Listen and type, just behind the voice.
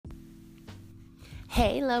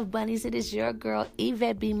Hey, love bunnies, it is your girl,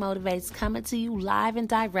 Yvette B. Motivates, coming to you live and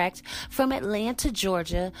direct from Atlanta,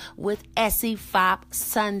 Georgia with Essie Fop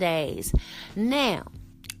Sundays. Now,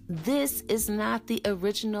 this is not the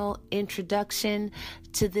original introduction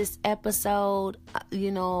to this episode.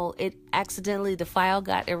 It accidentally, the file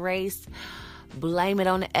got erased. Blame it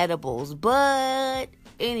on the edibles. But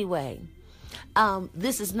anyway,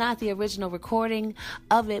 this is not the original recording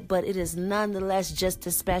of it, but it is nonetheless just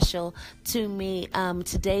as special to me.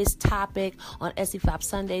 Today's topic on Essie Fop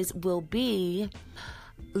Sundays will be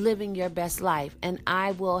living your best life. And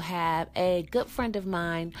I will have a good friend of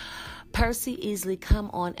mine, Percy Easley, come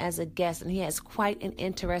on as a guest, and he has quite an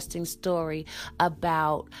interesting story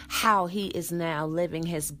about how he is now living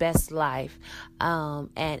his best life, and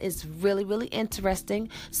it's really, really interesting.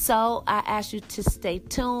 So I ask you to stay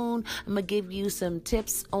tuned. I'm gonna give you some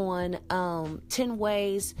tips on 10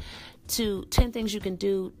 things you can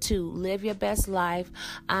do to live your best life.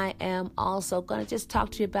 I am also going to just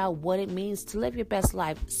talk to you about what it means to live your best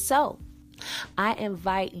life. So I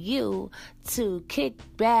invite you to kick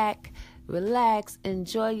back, relax,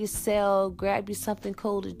 enjoy yourself, grab you something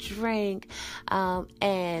cool to drink,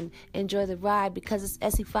 and enjoy the ride, because it's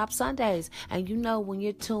Essie Fop Sundays. And when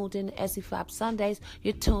you're tuned in to Essie Fop Sundays,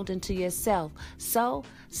 you're tuned into yourself. So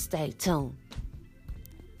stay tuned.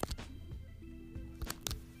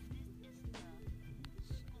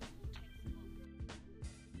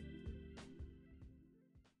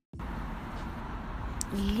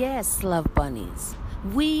 Yes, love bunnies.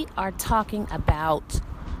 We are talking about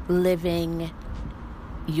living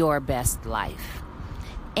your best life.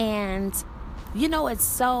 And, it's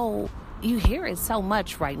so, you hear it so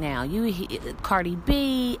much right now. You hear Cardi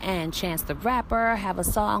B and Chance the Rapper have a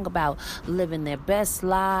song about living their best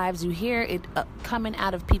lives. You hear it coming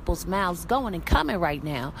out of people's mouths, going and coming right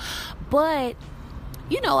now. But,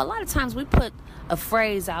 a lot of times we put a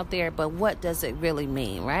phrase out there, but what does it really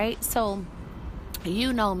mean, right? So,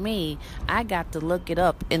 me, I got to look it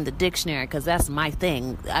up in the dictionary because that's my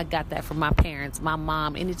thing. I got that from my parents. My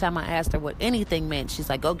mom, anytime I asked her what anything meant, she's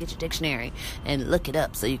like, go get your dictionary and look it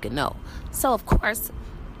up so you can know. So, of course,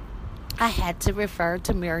 I had to refer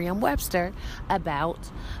to Merriam-Webster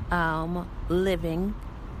about living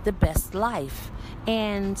the best life.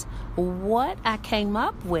 And what I came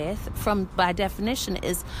up with by definition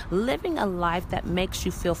is living a life that makes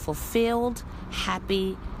you feel fulfilled,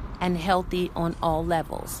 happy, and healthy on all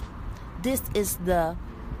levels. This is the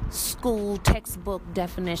school textbook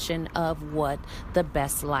definition of what the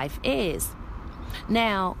best life is.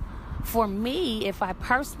 Now, for me, if I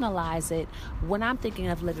personalize it, when I'm thinking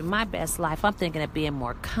of living my best life, I'm thinking of being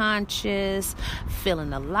more conscious,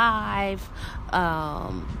 feeling alive,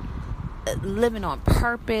 living on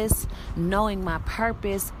purpose, knowing my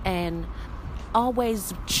purpose, and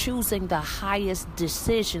always choosing the highest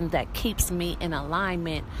decision that keeps me in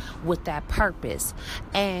alignment with that purpose.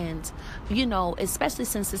 And, especially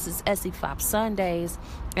since this is Essie Fop Sundays,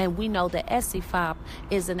 and we know that Essie Fop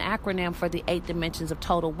is an acronym for the 8 dimensions of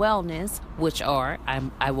total wellness, which are,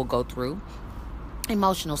 I will go through: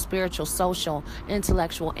 emotional, spiritual, social,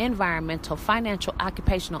 intellectual, environmental, financial,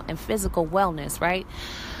 occupational, and physical wellness, right?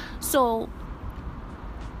 So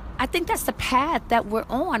I think that's the path that we're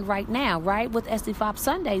on right now, right, with Essie Fop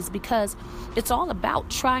Sundays, because it's all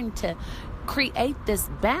about trying to create this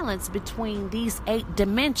balance between these 8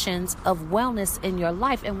 dimensions of wellness in your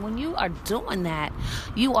life. And when you are doing that,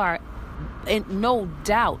 you are in no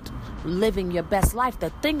doubt living your best life.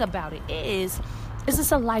 The thing about it is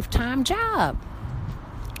it's a lifetime job.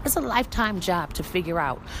 It's a lifetime job to figure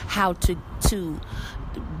out how to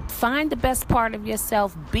find the best part of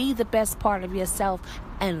yourself, be the best part of yourself,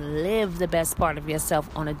 and live the best part of yourself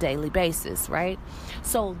on a daily basis, right?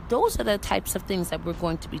 So those are the types of things that we're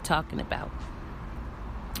going to be talking about.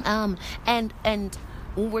 And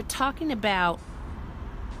when we're talking about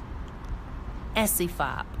Essie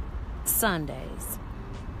Fop Sundays,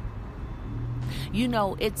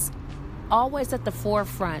 it's always at the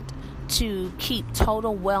forefront to keep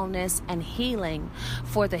total wellness and healing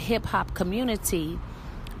for the hip-hop community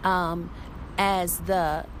in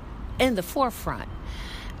the forefront,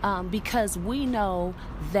 because we know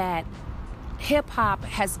that hip-hop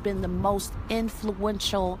has been the most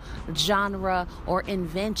influential genre or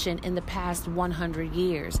invention in the past 100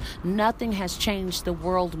 years. Nothing has changed the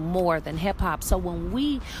world more than hip-hop. So when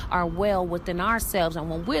we are well within ourselves, and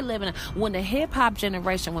when the hip-hop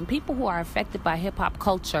generation, when people who are affected by hip-hop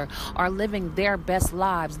culture are living their best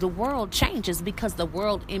lives, the world changes because the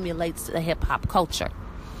world emulates the hip-hop culture.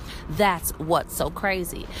 That's what's so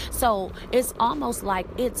crazy. So it's almost like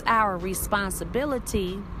it's our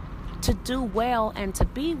responsibility to do well and to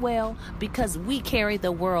be well because we carry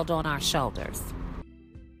the world on our shoulders.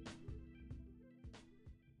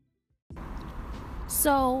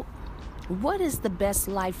 So, what is the best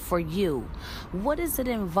life for you? What is it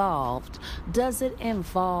involved? Does it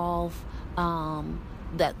involve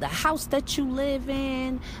the house that you live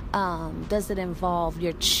in? Does it involve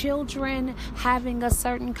your children having a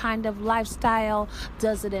certain kind of lifestyle?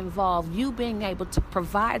 Does it involve you being able to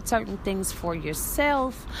provide certain things for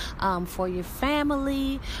yourself, for your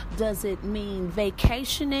family? Does it mean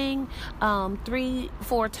vacationing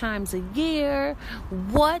 3-4 times a year?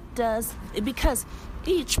 Because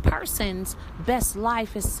each person's best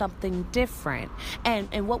life is something different.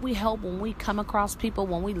 And what we hope when we come across people,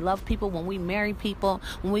 when we love people, when we marry people,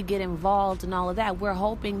 when we get involved in all of that, we're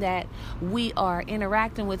hoping that we are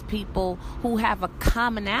interacting with people who have a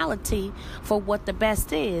commonality for what the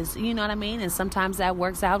best is. You know what I mean? And sometimes that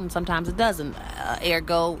works out and sometimes it doesn't.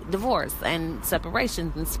 Ergo, divorce and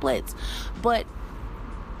separations and splits. But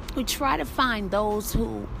we try to find those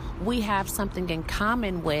who we have something in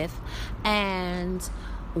common with and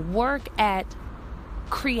work at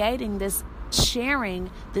sharing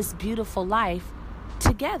this beautiful life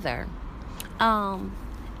together. And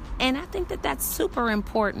I think that that's super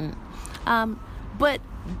important. But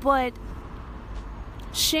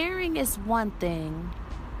sharing is one thing,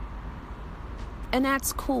 and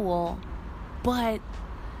that's cool, but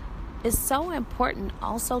it's so important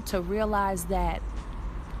also to realize that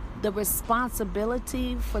the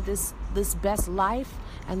responsibility for this best life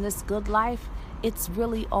and this good life, it's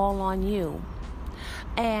really all on you.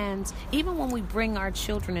 And even when we bring our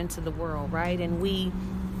children into the world, right, and we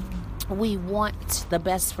want the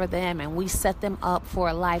best for them and we set them up for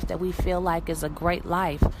a life that we feel like is a great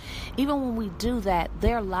life, even when we do that,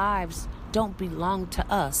 their lives don't belong to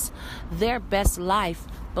us. Their best life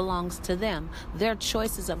belongs to them. Their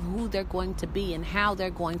choices of who they're going to be and how they're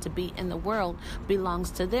going to be in the world belongs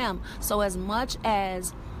to them. So as much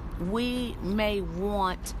as we may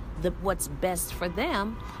want what's best for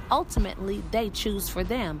them, ultimately they choose for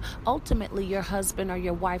them. Ultimately, your husband or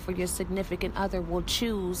your wife or your significant other will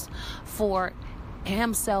choose for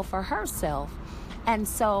himself or herself. And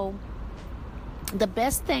so the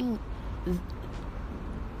best thing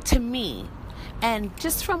to me, and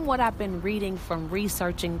just from what I've been reading from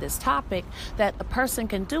researching this topic, that a person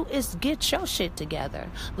can do is get your shit together.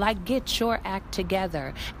 Like, get your act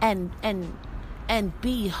together and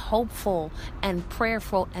be hopeful and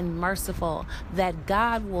prayerful and merciful that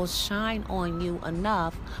God will shine on you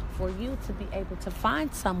enough for you to be able to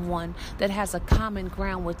find someone that has a common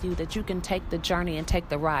ground with you that you can take the journey and take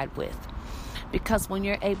the ride with. Because when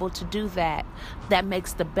you're able to do that, that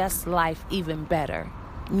makes the best life even better.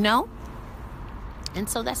 No? And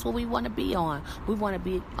so that's what we want to be on. We want to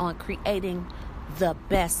be on creating the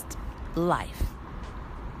best life.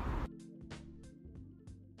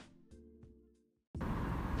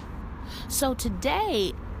 So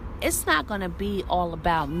today, it's not going to be all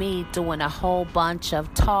about me doing a whole bunch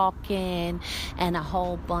of talking and a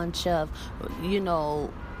whole bunch of,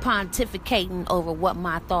 pontificating over what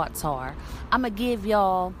my thoughts are. I'm going to give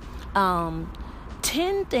y'all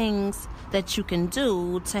 10 things that you can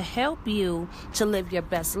do to help you to live your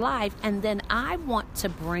best life. And then I want to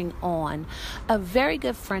bring on a very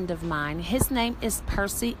good friend of mine. His name is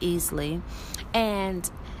Percy Easley, and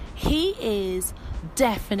he is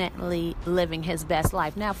definitely living his best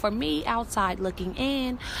life. Now, for me, outside looking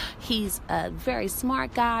in, he's a very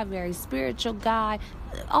smart guy, very spiritual guy,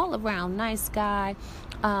 all around nice guy,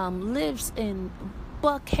 lives in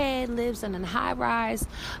Buckhead, lives in a hirise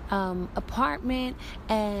apartment,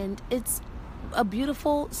 and it's a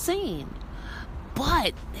beautiful scene.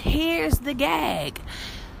 But here's the gag.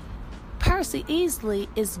 Percy Easley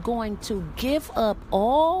is going to give up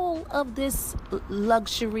all of this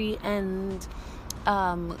luxury and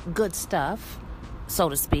good stuff, so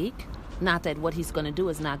to speak. Not that what he's going to do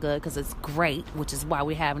is not good, because it's great, which is why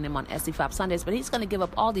we're having him on SC5 Sundays. But he's going to give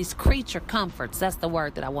up all these creature comforts. That's the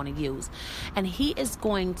word that I want to use. And he is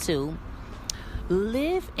going to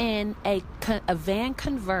live in a van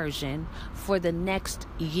conversion for the next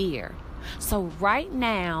year. So right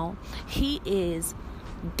now, he is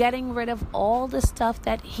getting rid of all the stuff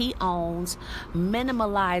that he owns,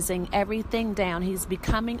 minimalizing everything down. He's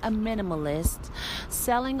becoming a minimalist,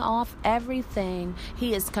 selling off everything.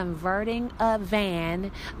 He is converting a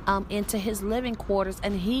van into his living quarters,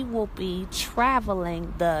 and he will be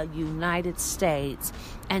traveling the United States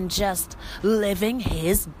and just living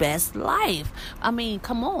his best life. I mean,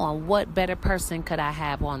 come on, what better person could I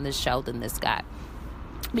have on this show than this guy?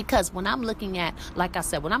 Because when I'm looking at, like I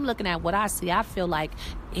said, when I'm looking at what I see, I feel like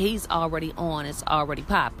he's already on, it's already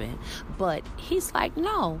popping. But he's like,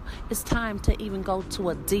 no, it's time to even go to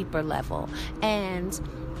a deeper level. And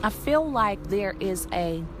I feel like there is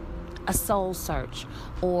a soul search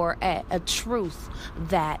or a truth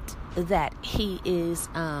that he is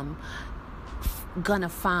gonna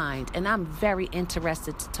find, and I'm very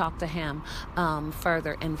interested to talk to him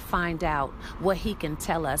further and find out what he can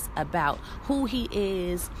tell us about who he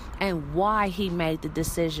is and why he made the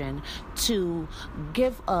decision to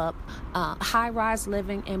give up high-rise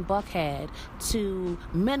living in Buckhead to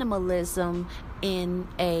minimalism in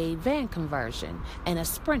a van conversion and a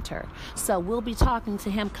Sprinter. So we'll be talking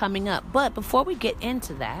to him coming up. But before we get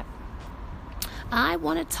into that, I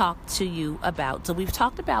want to talk to you about, so we've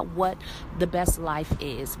talked about what the best life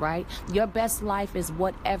is, right? Your best life is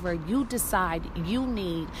whatever you decide you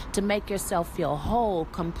need to make yourself feel whole,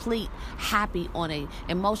 complete, happy on a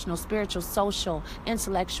emotional, spiritual, social,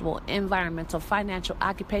 intellectual, environmental, financial,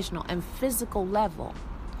 occupational, and physical level.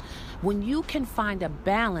 When you can find a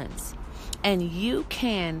balance and you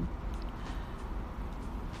can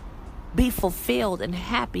be fulfilled and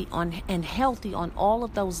happy and healthy on all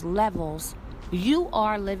of those levels, you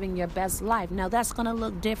are living your best life. Now, that's going to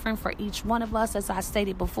look different for each one of us, as I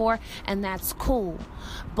stated before, and that's cool.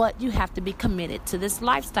 But you have to be committed to this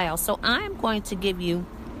lifestyle. So I'm going to give you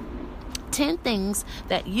 10 things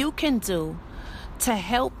that you can do to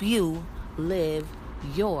help you live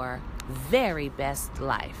your very best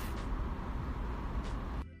life.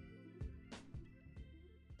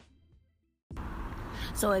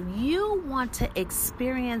 So if you want to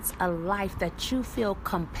experience a life that you feel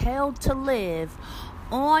compelled to live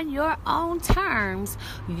on your own terms,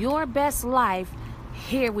 your best life,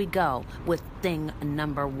 here we go with thing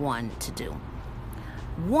number 1 to do.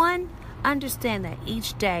 1, understand that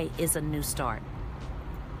each day is a new start,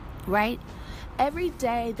 right? Every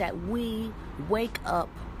day that we wake up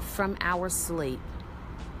from our sleep,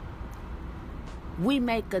 we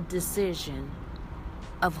make a decision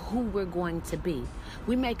of who we're going to be.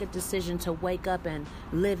 We make a decision to wake up and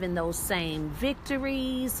live in those same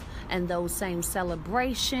victories and those same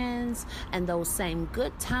celebrations and those same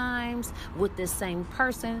good times with this same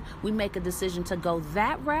person. We make a decision to go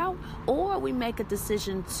that route, or we make a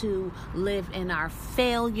decision to live in our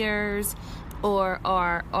failures or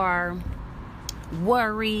our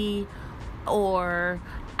worry or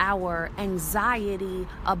our anxiety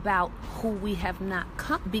about who we have not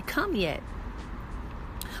become yet.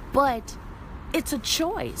 But it's a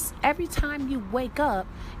choice. Every time you wake up,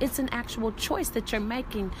 it's an actual choice that you're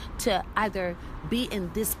making to either be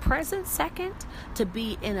in this present second, to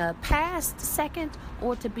be in a past second,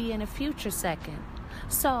 or to be in a future second.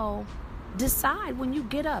 So decide when you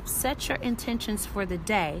get up, set your intentions for the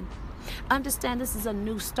day. Understand this is a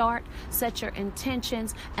new start. Set your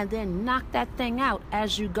intentions and then knock that thing out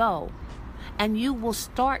as you go. And you will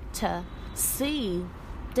start to see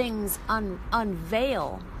things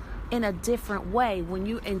unveil in a different way when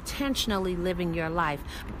you're intentionally living your life,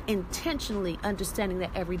 intentionally understanding that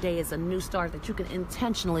every day is a new start, that you can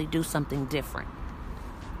intentionally do something different.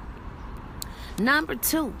 Number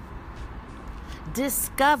 2,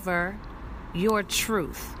 discover your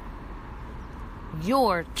truth.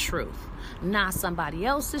 Your truth. Not somebody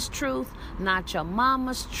else's truth, not your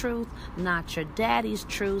mama's truth, not your daddy's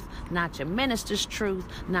truth, not your minister's truth,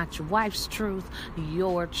 not your wife's truth,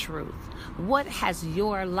 your truth. What has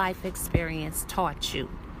your life experience taught you?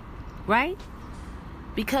 Right?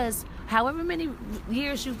 Because however many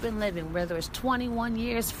years you've been living, whether it's 21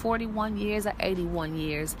 years, 41 years, or 81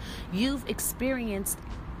 years, you've experienced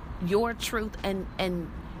your truth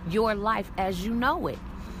and your life as you know it.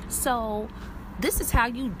 So this is how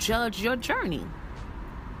you judge your journey.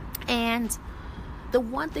 And the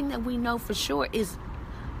one thing that we know for sure is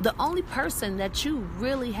the only person that you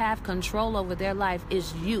really have control over their life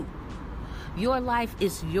is you. Your life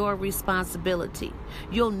is your responsibility.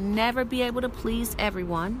 You'll never be able to please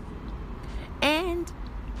everyone, and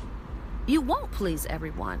you won't please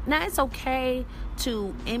everyone. Now, it's okay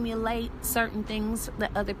to emulate certain things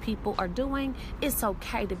that other people are doing. It's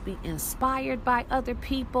okay to be inspired by other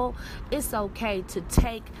people. It's okay to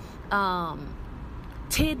take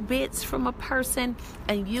tidbits from a person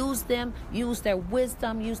and use them, use their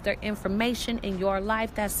wisdom, use their information in your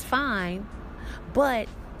life. That's fine. But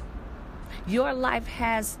your life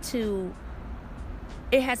has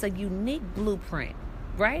a unique blueprint,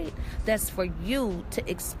 right? That's for you to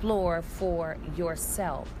explore for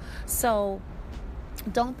yourself. So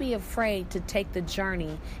Don't be afraid to take the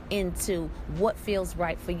journey into what feels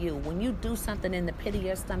right for you. When you do something in the pit of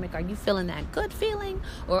your stomach, are you feeling that good feeling,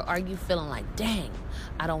 or are you feeling like, dang,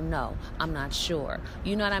 I don't know, I'm not sure?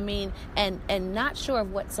 You know what I mean? And not sure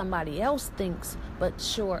of what somebody else thinks, but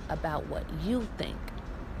sure about what you think.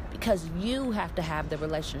 Because you have to have the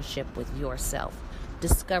relationship with yourself,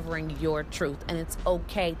 discovering your truth. And it's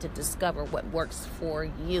okay to discover what works for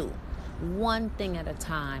you. One thing at a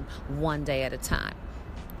time, one day at a time.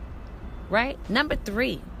 Right? Number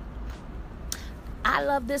 3. I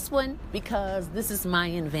love this one because this is my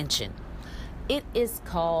invention. It is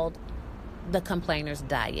called the complainer's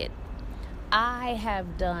diet. I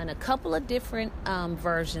have done a couple of different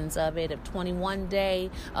versions of it, a 21-day,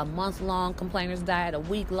 a month-long complainer's diet, a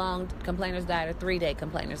week-long complainer's diet, a 3-day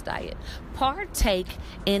complainer's diet. Partake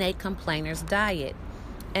in a complainer's diet.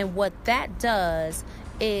 And what that does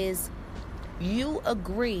is you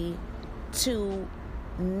agree to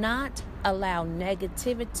not allow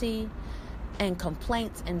negativity and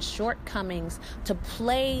complaints and shortcomings to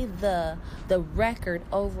play the record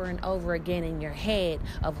over and over again in your head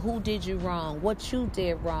of who did you wrong, what you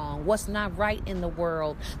did wrong, what's not right in the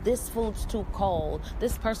world, this food's too cold,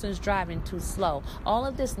 this person's driving too slow. All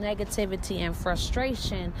of this negativity and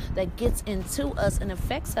frustration that gets into us and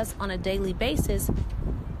affects us on a daily basis,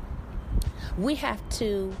 we have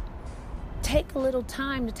to take a little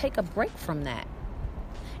time to take a break from that.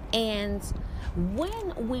 And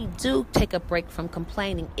when we do take a break from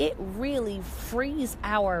complaining, it really frees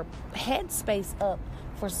our headspace up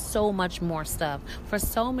for so much more stuff, for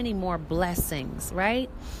so many more blessings, right?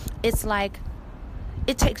 It's like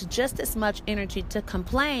it takes just as much energy to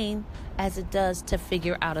complain as it does to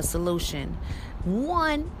figure out a solution.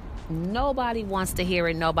 One, nobody wants to hear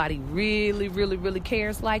it. Nobody really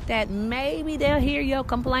cares like that. Maybe they'll hear your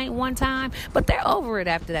complaint one time, but they're over it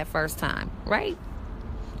after that first time, right?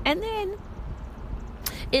 And then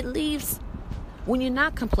it leaves, when you're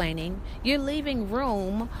not complaining, you're leaving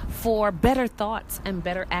room for better thoughts and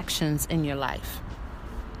better actions in your life,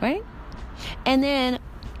 right? And then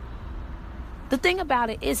the thing about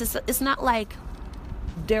it is, it's not like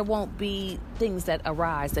there won't be things that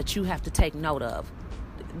arise that you have to take note of.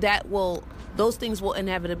 Those things will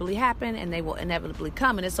inevitably happen, and they will inevitably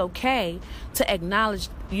come. And it's okay to acknowledge,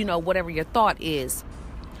 whatever your thought is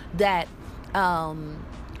that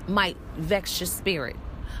might vex your spirit.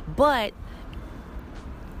 But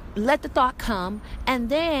let the thought come, and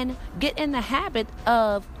then get in the habit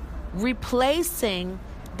of replacing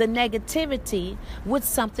the negativity with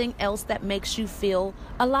something else that makes you feel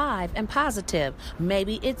alive and positive.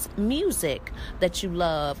 Maybe it's music that you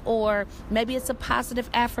love, or maybe it's a positive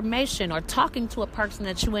affirmation, or talking to a person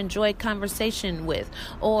that you enjoy conversation with,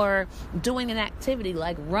 or doing an activity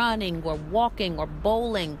like running or walking or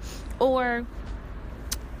bowling, or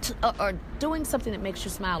doing something that makes you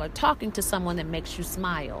smile, or talking to someone that makes you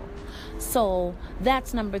smile. So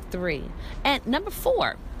that's number 3. And number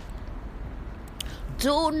 4,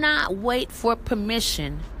 do not wait for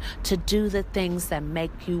permission to do the things that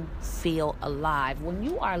make you feel alive. When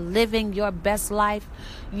you are living your best life,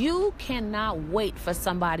 you cannot wait for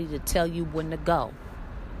somebody to tell you when to go.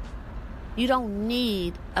 You don't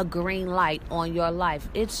need a green light on your life.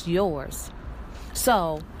 It's yours.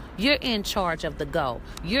 So you're in charge of the go.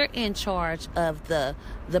 You're in charge of the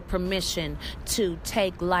permission to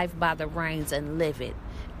take life by the reins and live it.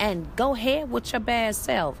 And go ahead with your bad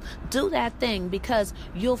self. Do that thing, because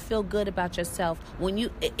you'll feel good about yourself when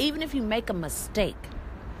even if you make a mistake,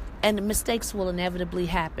 and the mistakes will inevitably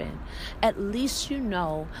happen. At least you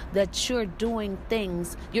know that you're doing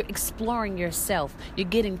things, you're exploring yourself, you're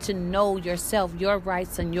getting to know yourself, your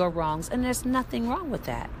rights and your wrongs, and there's nothing wrong with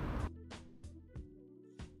that.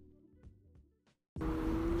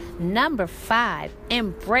 Number 5,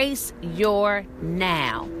 embrace your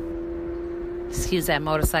now. Excuse that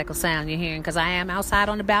motorcycle sound you're hearing, because I am outside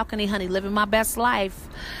on the balcony, honey, living my best life.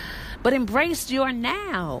 But embrace your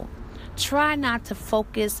now. Try not to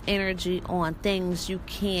focus energy on things you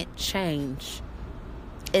can't change,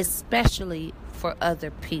 especially for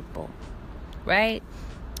other people, right?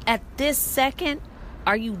 At this second,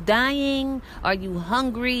 are you dying? Are you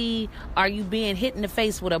hungry? Are you being hit in the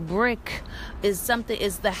face with a brick? Is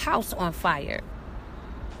the house on fire?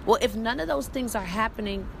 Well, if none of those things are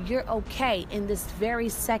happening, you're okay in this very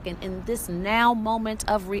second, in this now moment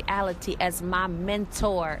of reality. As my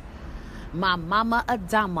mentor, my Mama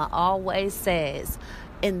Adama, always says,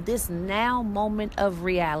 in this now moment of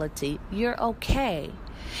reality, you're okay.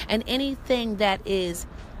 And anything that you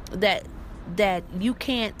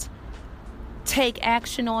can't take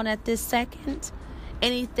action on at this second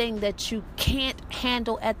Anything that you can't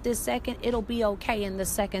handle at this second, it'll be okay in the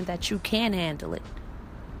second that you can handle it.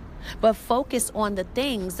 But focus on the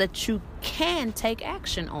things that you can take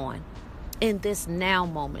action on in this now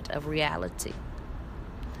moment of reality.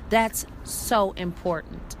 That's so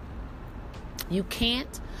important. You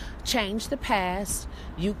can't change the past.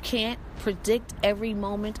 You can't predict every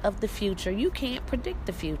moment of the future. You can't predict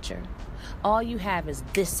the future. All you have is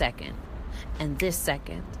this second and this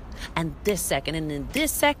second and this second. And in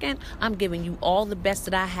this second, I'm giving you all the best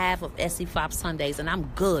that I have of SE5 Sundays, and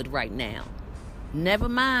I'm good right now. Never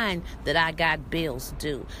mind that I got bills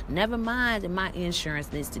due. Never mind that my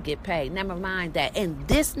insurance needs to get paid. Never mind that in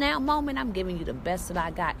this now moment, I'm giving you the best that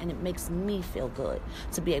I got, and it makes me feel good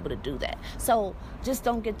to be able to do that. So just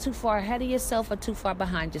don't get too far ahead of yourself or too far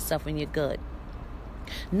behind yourself, and you're good.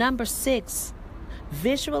 Number 6,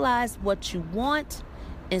 visualize what you want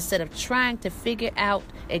instead of trying to figure out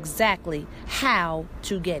exactly how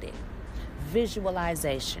to get it.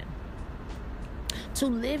 Visualization. To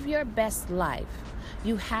live your best life,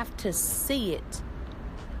 you have to see it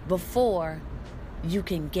before you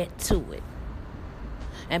can get to it.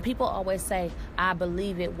 And people always say, I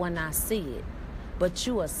believe it when I see it. But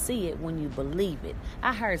you will see it when you believe it.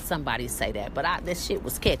 I heard somebody say that, but this shit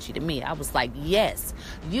was catchy to me. I was like, yes,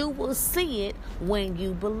 you will see it when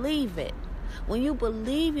you believe it. When you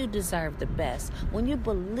believe you deserve the best, when you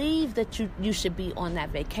believe that you should be on that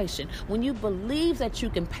vacation, when you believe that you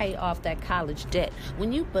can pay off that college debt,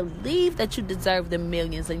 when you believe that you deserve the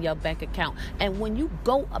millions in your bank account, and when you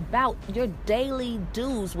go about your daily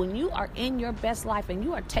dues, when you are in your best life and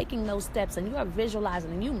you are taking those steps and you are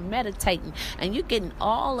visualizing and you meditating and you're getting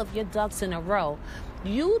all of your ducks in a row,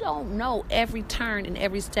 you don't know every turn and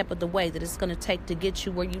every step of the way that it's going to take to get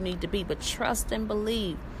you where you need to be. But trust and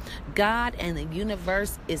believe. God and the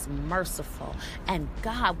universe is merciful. And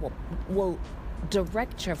God will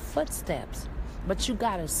direct your footsteps. But you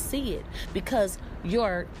got to see it. Because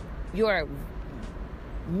your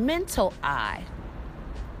mental eye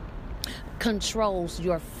controls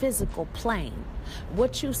your physical plane.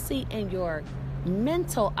 What you see in your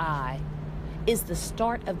mental eye is the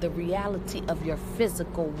start of the reality of your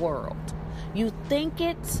physical world. You think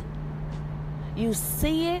it, you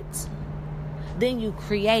see it, then you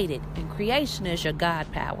create it. And creation is your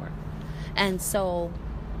God power. And so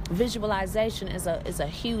visualization is a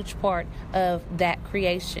huge part of that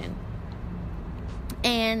creation.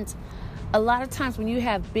 And a lot of times when you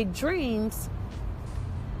have big dreams,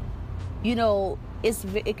 you know,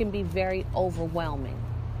 it can be very overwhelming,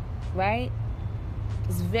 right?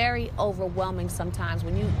 It's very overwhelming sometimes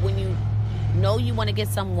when you know you want to get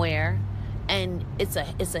somewhere and it's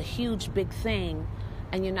a huge big thing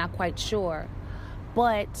and you're not quite sure.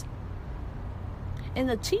 But in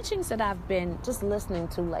the teachings that I've been just listening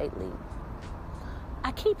to lately,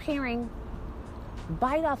 I keep hearing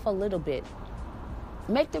bite off a little bit.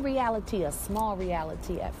 Make the reality a small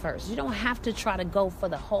reality at first. You don't have to try to go for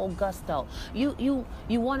the whole gusto. You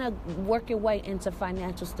want to work your way into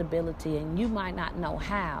financial stability, and you might not know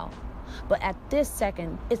how. But at this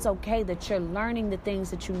second, it's okay that you're learning the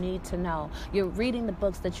things that you need to know. You're reading the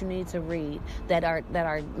books that you need to read that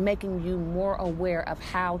are making you more aware of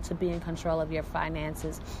how to be in control of your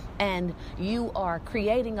finances. And you are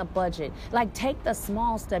creating a budget. Like, take the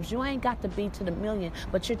small steps. You ain't got to be to the million,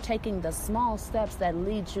 but you're taking the small steps that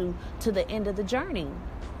lead you to the end of the journey.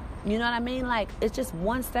 You know what I mean? Like, it's just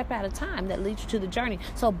one step at a time that leads you to the journey.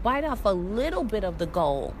 So bite off a little bit of the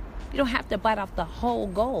goal. You don't have to bite off the whole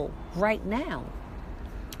goal right now.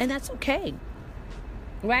 And that's okay.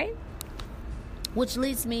 Right? Which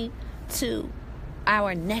leads me to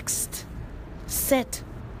our next set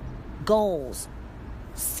goals.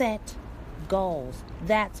 Set goals.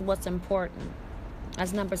 That's what's important.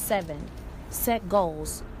 That's number 7. Set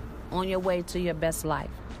goals on your way to your best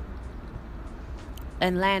life.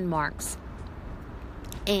 And landmarks.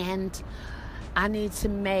 And I need to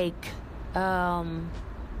make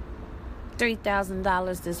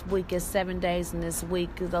 $3,000 this week. Is 7 days in this week.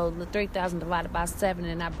 So the 3,000 divided by 7,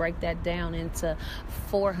 and I break that down into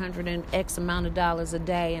 400 and X amount of dollars a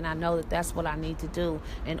day, and I know that that's what I need to do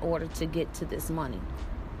in order to get to this money.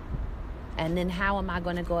 And then how am I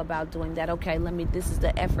going to go about doing that? Okay, this is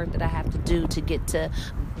the effort that I have to do to get to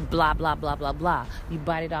blah, blah, blah, blah, blah. You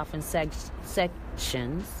bite it off in sections,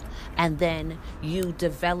 and then you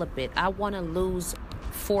develop it. I want to lose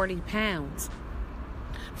 40 pounds.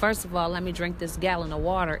 First of all, let me drink this gallon of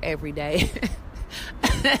water every day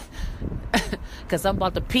because I'm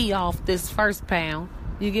about to pee off this first pound.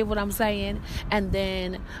 You get what I'm saying? And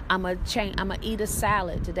then I'm going to eat a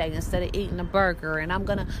salad today instead of eating a burger. And I'm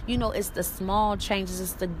going to, it's the small changes.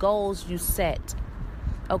 It's the goals you set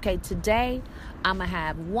Okay, today I'm going to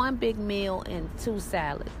have one big meal and 2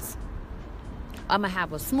 salads. I'm going to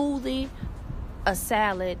have a smoothie, a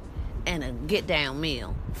salad, and a get-down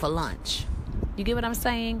meal for lunch. You get what I'm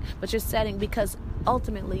saying? But you're setting, because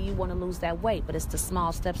ultimately you want to lose that weight, but it's the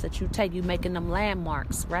small steps that you take. You're making them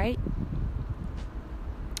landmarks, right?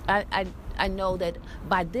 I know that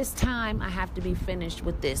by this time I have to be finished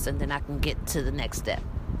with this, and then I can get to the next step.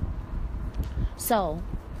 So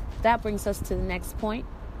that brings us to the next point,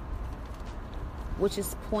 which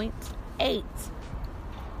is point 8.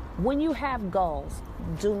 When you have goals,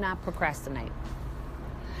 do not procrastinate.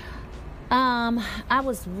 I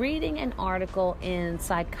was reading an article in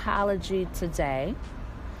Psychology Today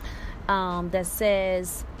that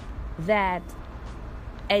says that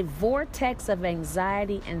a vortex of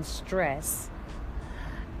anxiety and stress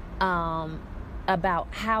about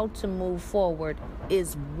how to move forward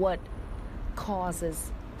is what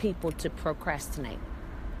causes people to procrastinate.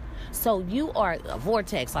 So you are a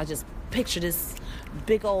vortex. I just picture this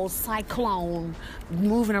big old cyclone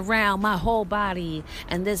moving around my whole body,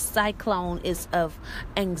 and this cyclone is of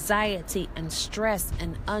anxiety and stress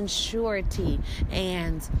and unsurety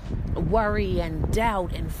and worry and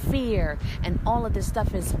doubt and fear, and all of this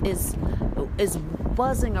stuff is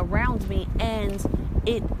buzzing around me, and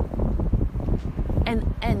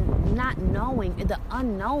not knowing the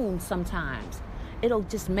unknown. Sometimes it'll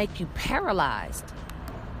just make you paralyzed.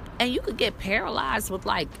 And you could get paralyzed with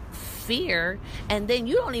like fear, and then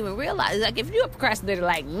you don't even realize, like if you're a procrastinator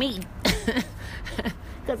like me,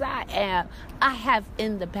 because I have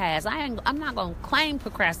in the past, I'm not going to claim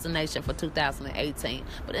procrastination for 2018,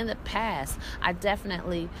 but in the past, I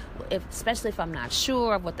definitely, especially if I'm not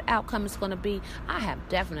sure of what the outcome is going to be, I have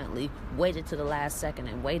definitely waited to the last second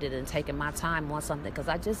and waited and taken my time on something because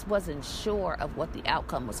I just wasn't sure of what the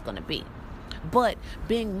outcome was going to be. But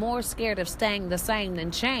being more scared of staying the same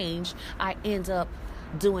than change, I end up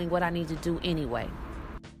doing what I need to do anyway.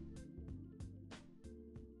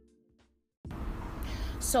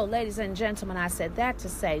 So, ladies and gentlemen, I said that to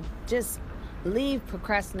say, just leave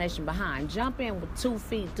procrastination behind. Jump in with 2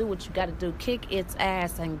 feet, do what you got to do, kick its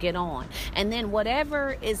ass and get on. And then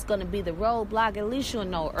whatever is going to be the roadblock, at least you'll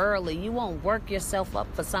know early. You won't work yourself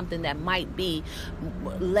up for something that might be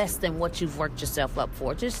less than what you've worked yourself up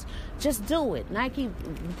for. Just do it. Nike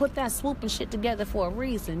put that swooping shit together for a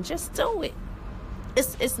reason. Just do it.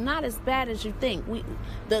 It's not as bad as you think.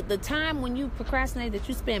 The time when you procrastinate that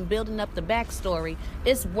you spend building up the backstory,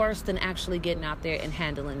 it's worse than actually getting out there and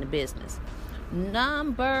handling the business.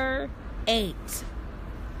 Number 8,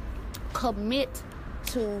 commit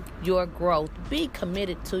to your growth. Be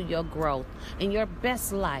committed to your growth in your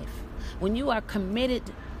best life. When you are committed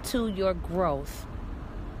to your growth,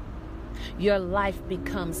 your life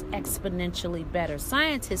becomes exponentially better.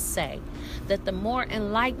 Scientists say that the more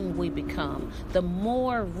enlightened we become, the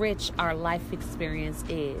more rich our life experience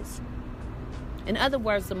is. In other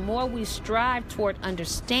words, the more we strive toward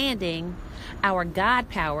understanding our God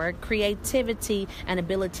power, creativity, and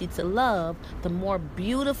ability to love, the more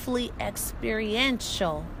beautifully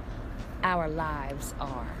experiential our lives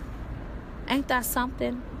are. Ain't that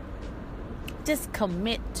something? Just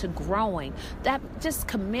commit to growing. Just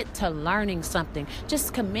commit to learning something.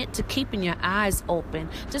 Just commit to keeping your eyes open.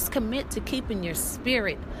 Just commit to keeping your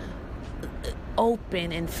spirit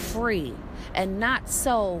open and free, and not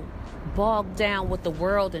so bogged down with the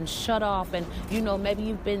world and shut off. And maybe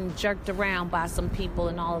you've been jerked around by some people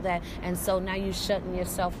and all of that, and so now you're shutting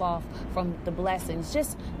yourself off from the blessings.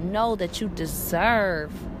 Just know that you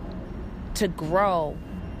deserve to grow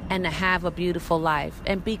and to have a beautiful life,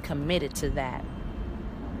 and be committed to that.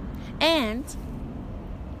 And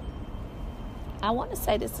I want to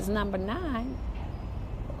say this is number 9,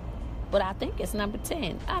 but I think it's number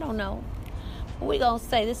 10. I don't know. We're going to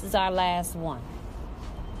say this is our last one.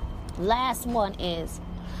 Last one is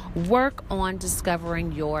work on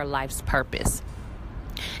discovering your life's purpose.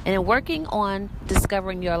 And in working on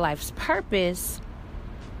discovering your life's purpose,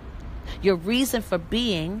 your reason for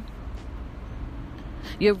being,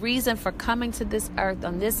 your reason for coming to this earth,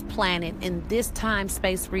 on this planet, in this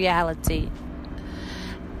time-space reality,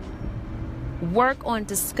 work on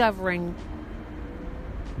discovering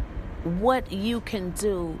what you can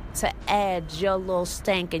do to add your little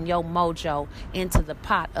stank and your mojo into the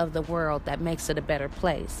pot of the world that makes it a better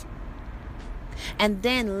place. And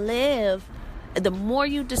then live. The more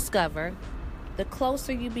you discover, the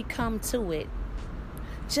closer you become to it.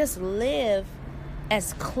 Just live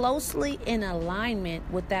as closely in alignment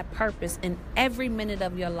with that purpose in every minute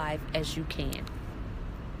of your life as you can.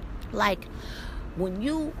 Like when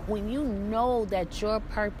you know that your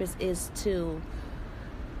purpose is to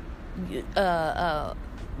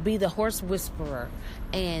be the horse whisperer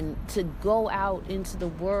and to go out into the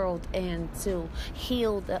world and to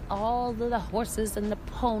heal all of the horses and the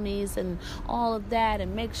ponies and all of that,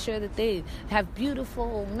 and make sure that they have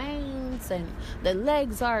beautiful manes and the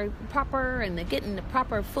legs are proper and they're getting the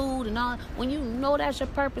proper food and all. When you know that's your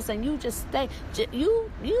purpose and you just stay,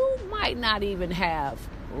 you might not even have,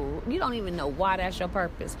 you don't even know why that's your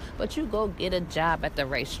purpose, but you go get a job at the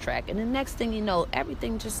racetrack, and the next thing you know,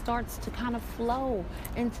 everything just starts to kind of flow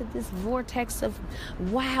into this vortex of,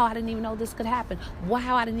 wow, I didn't even know this could happen.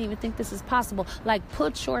 Wow, I didn't even think this is possible. Like,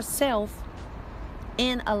 put yourself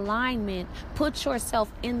in alignment. Put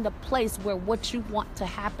yourself in the place where what you want to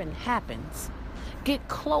happen happens. Get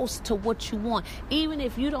close to what you want. Even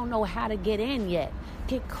if you don't know how to get in yet,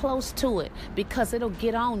 get close to it, because it'll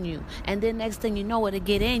get on you. And then next thing you know, it'll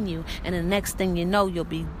get in you. And the next thing you know, you'll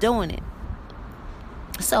be doing it.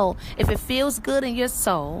 So if it feels good in your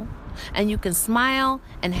soul and you can smile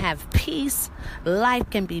and have peace, life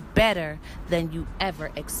can be better than you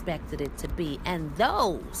ever expected it to be. And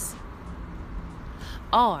those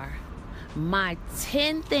are my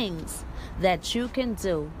 10 things that you can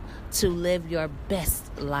do to live your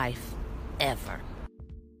best life ever.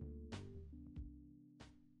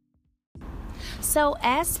 So,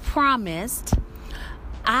 as promised,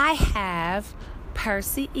 I have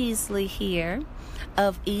Percy Easley here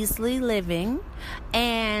of Easley Living,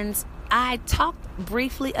 and I talked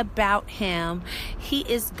briefly about him. He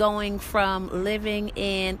is going from living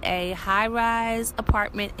in a high-rise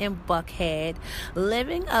apartment in Buckhead,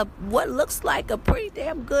 living what looks like a pretty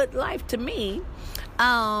damn good life to me,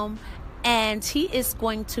 and he is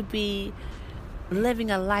going to be living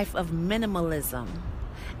a life of minimalism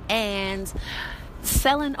and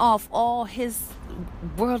selling off all his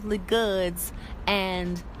worldly goods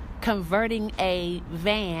and converting a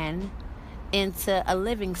van into a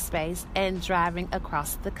living space and driving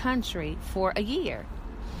across the country for a year.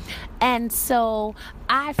 And so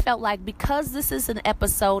I felt like, because this is an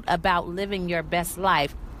episode about living your best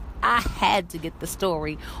life, I had to get the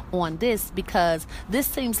story on this, because this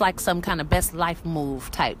seems like some kind of best life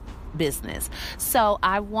move type business. So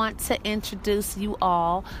I want to introduce you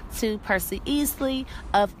all to Percy Easley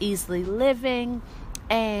of Easley Living,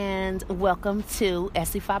 and welcome to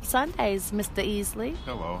SC5 Sundays, Mr. Easley.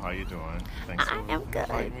 Hello, how you doing? Thanks for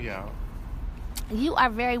inviting me out. You are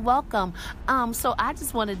very welcome. So I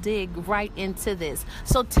just want to dig right into this.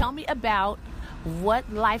 So tell me about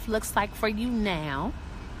what life looks like for you now,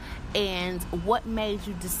 and what made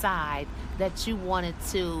you decide that you wanted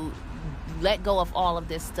to let go of all of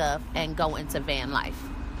this stuff and go into van life.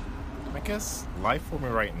 I guess life for me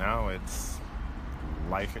right now, it's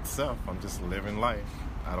life itself. I'm just living life.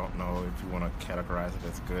 I don't know if you want to categorize it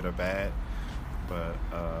as good or bad, but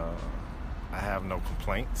I have no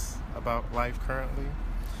complaints about life currently.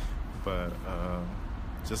 But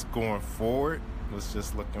just going forward, was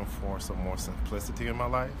just looking for some more simplicity in my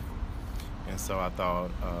life. And so I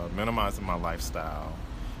thought minimizing my lifestyle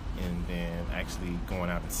and then actually going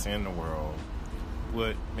out and seeing the world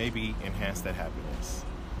would maybe enhance that happiness.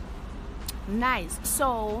 Nice.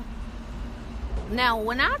 So now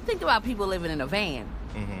when I think about people living in a van,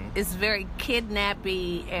 it's very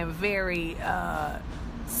kidnappy and very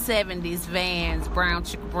 70s vans, brown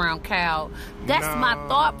chicken, brown cow. That's my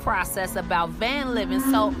thought process about van living.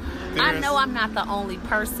 So I know I'm not the only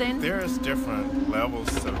person. There's different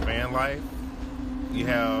levels of van life. You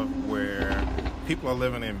have where people are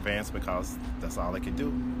living in vans because that's all they can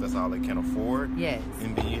do. That's all they can afford. Yes.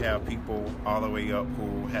 And then you have people all the way up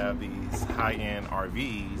who have these high-end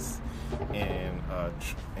RVs and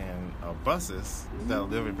buses that are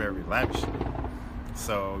living very lavishly.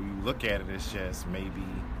 So you look at it, it's just maybe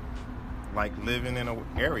like living in an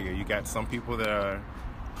area. You got some people that are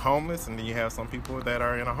homeless, and then you have some people that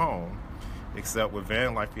are in a home. Except with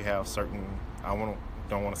van life, you have certain,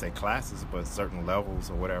 don't want to say classes, but certain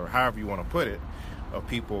levels or whatever, however you want to put it, of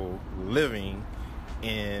people living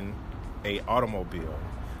in a automobile.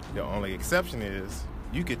 The only exception is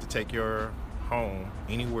you get to take your home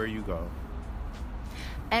anywhere you go.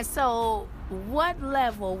 And so what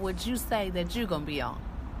level would you say that you're going to be on?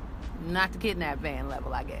 Not the kidnap van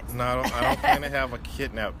level, I guess. No, I don't plan to have a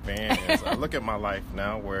kidnap van. So I look at my life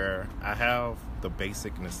now where I have the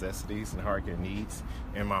basic necessities and hard needs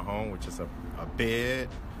in my home, which is a bed,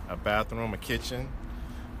 a bathroom, a kitchen,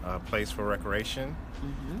 a place for recreation,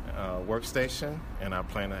 a workstation, and I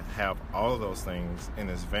plan to have all of those things in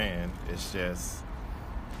this van. It's just,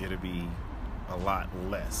 it'll be a lot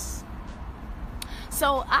less.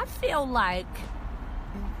 So I feel like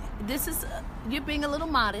this is, you're being a little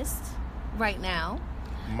modest right now.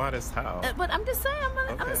 Modest how? But I'm just saying,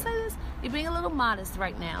 I'm gonna say this. You're being a little modest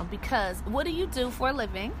right now because what do you do for a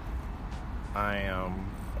living? I am,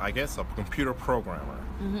 I guess, a computer programmer.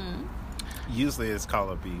 Mm-hmm. Usually it's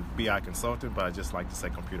called a BI consultant, but I just like to say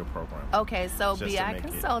computer programmer. Okay, so just BI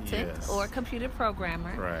consultant or computer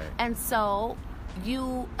programmer. Right. And so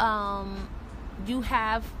you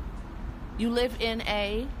live in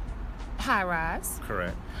a high rise.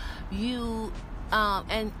 Correct. You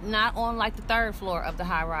and not on like the third floor of the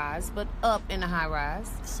high rise, but up in the high rise.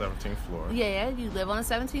 17th floor. Yeah, you live on the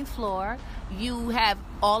 17th floor. You have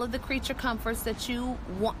all of the creature comforts that you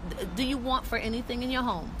want. Do you want for anything in your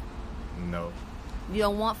home? No. You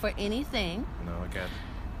don't want for anything? No, I got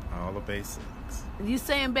all the basics. You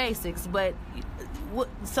saying basics, but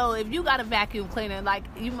so if you got a vacuum cleaner, like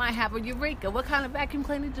you might have a Eureka. What kind of vacuum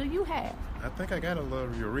cleaner do you have? I think I got a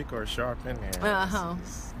little Eureka or Sharp in there. Uh-huh.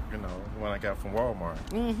 It's, one I got from Walmart.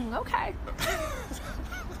 Mm-hmm. Okay.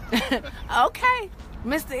 Okay,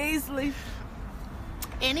 Mr. Easley.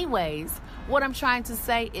 Anyways, what I'm trying to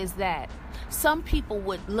say is that some people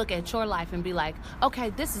would look at your life and be like, okay,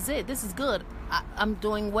 this is it. This is good. I'm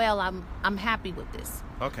doing well. I'm happy with this.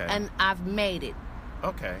 Okay. And I've made it.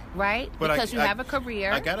 Okay. Right? But because you have a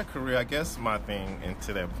career. I got a career. I guess my thing, and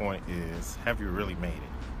to that point, is have you really made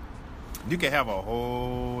it? You can have a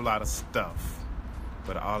whole lot of stuff,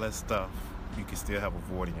 but all that stuff, you can still have a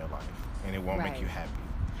void in your life, and it won't make you happy.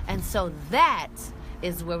 And so that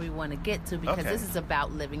is where we want to get to, because this is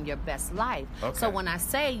about living your best life. Okay. So when I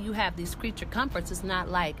say you have these creature comforts, it's not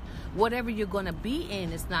like whatever you're going to be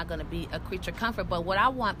in, it's not going to be a creature comfort. But what I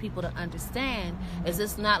want people to understand is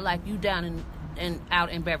it's not like you down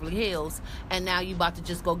out in Beverly Hills and now you about to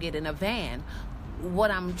just go get in a van. What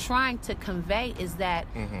I'm trying to convey is that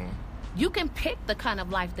you can pick the kind of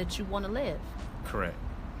life that you want to live. Correct.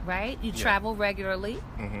 Right? You travel regularly.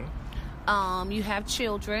 You have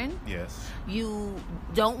children. Yes. You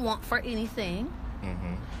don't want for anything.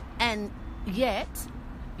 And yet,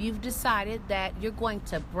 you've decided that you're going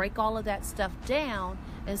to break all of that stuff down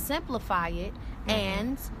and simplify it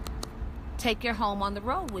and take your home on the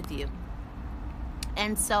road with you.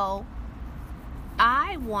 And so,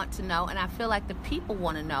 I want to know, and I feel like the people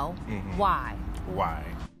want to know, why. Why?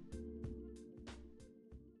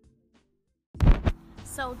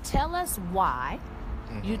 So, tell us why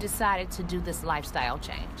you decided to do this lifestyle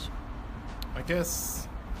change. I guess,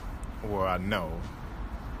 well, I know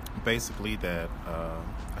basically that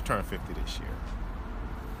I turned 50 this year.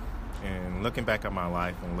 And looking back at my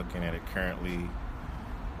life and looking at it currently,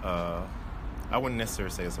 I wouldn't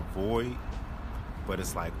necessarily say it's a void, but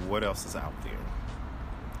it's like, what else is out there?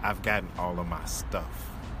 I've gotten all of my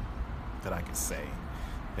stuff that I could say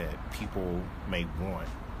that people may want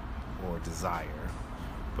or desire.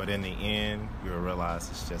 But in the end, you'll realize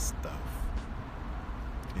it's just stuff.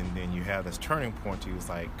 And then you have this turning point to you. It's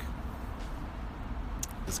like,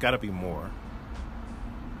 there's got to be more.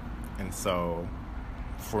 And so,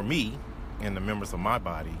 for me and the members of my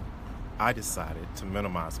body, I decided to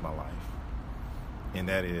minimize my life. And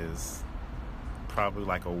that is probably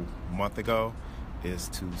like a month ago, is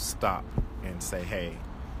to stop and say, hey,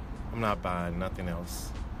 I'm not buying nothing else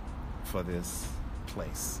for this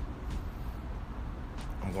place.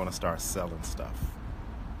 I'm going to start selling stuff.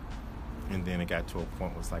 And then it got to a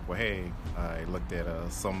point where it's like, well, hey, I looked at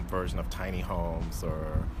some version of tiny homes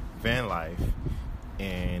or van life,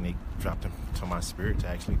 and it dropped into my spirit to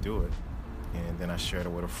actually do it. And then I shared it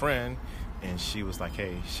with a friend, and she was like,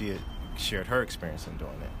 hey, she had shared her experience in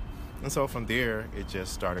doing it. And so from there, it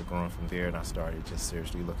just started growing from there, and I started just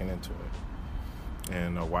seriously looking into it.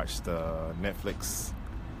 And I watched the Netflix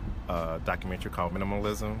documentary called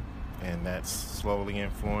Minimalism, and that slowly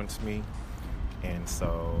influenced me. And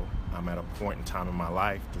so I'm at a point in time in my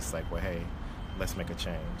life that's like, well, hey, let's make a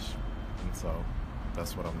change. And so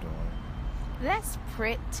that's what I'm doing. That's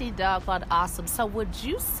pretty doggone awesome. So would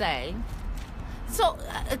you say,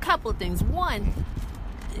 a couple of things. One,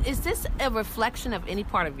 is this a reflection of any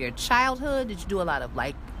part of your childhood? Did you do a lot of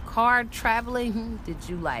car traveling? Did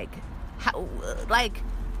you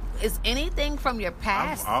is anything from your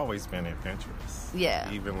past? I've always been adventurous.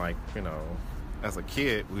 Yeah. Even as a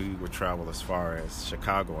kid, we would travel as far as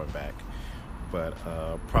Chicago and back. But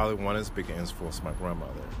probably one of the biggest influences, my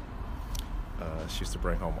grandmother. She used to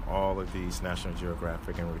bring home all of these National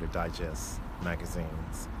Geographic and Reader Digest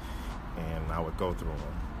magazines. And I would go through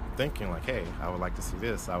them, thinking hey, I would like to see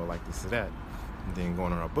this, I would like to see that. And then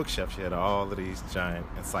going on our bookshelf, she had all of these giant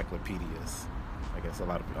encyclopedias. I guess a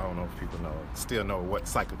lot of people, I don't know if people still know what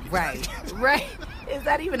encyclopedias are. Right. Is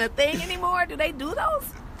that even a thing anymore? Do they do those?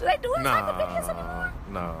 Do they do encyclopedias anymore?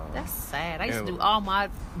 No. That's sad. I used to do all my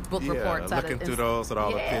book reports. Looking through those with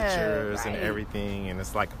all the pictures right. and everything, and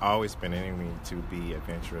it's like always been in me to be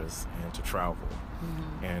adventurous and to travel.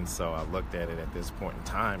 Mm-hmm. And so I looked at it at this point in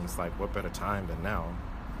time. It's like, what better time than now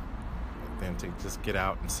than to just get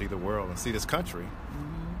out and see the world and see this country.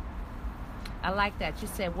 Mm-hmm. I like that. You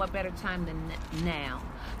said, what better time than now?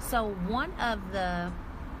 So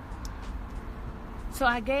so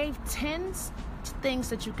I gave 10 things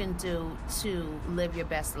that you can do to live your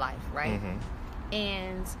best life, right? Mm-hmm.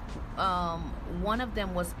 And one of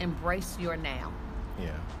them was embrace your now.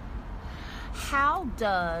 Yeah. How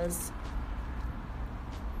does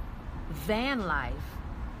van life,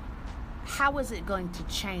 how is it going to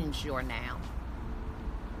change your now?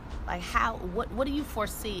 Like what do you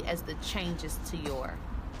foresee as the changes to your?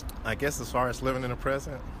 I guess as far as living in the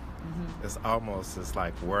present, mm-hmm. it's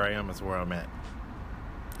like where I am is where I'm at.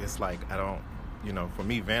 It's like for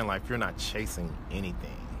me, van life, you're not chasing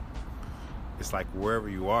anything. It's like wherever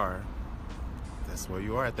you are, that's where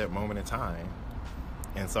you are at that moment in time.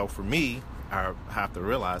 And so for me, I have to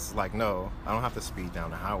realize, it's like, no, I don't have to speed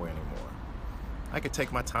down the highway anymore. I could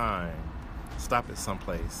take my time, stop at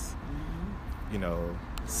someplace, mm-hmm.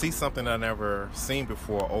 See something that I never seen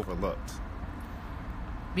before, overlooked.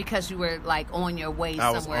 Because you were like on your way somewhere.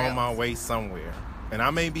 I was on my way somewhere. And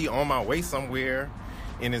I may be on my way somewhere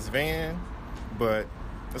in this van, but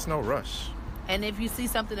there's no rush. And if you see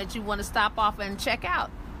something that you want to stop off and check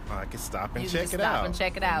out, I can stop and check it out.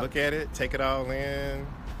 Look at it, take it all in,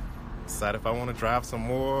 decide if I want to drive some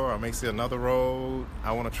more. I may see another road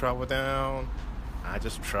I want to travel down. I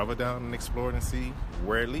just travel down and explore it and see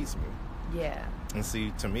where it leads me. Yeah. And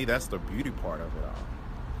see, to me, that's the beauty part of it all.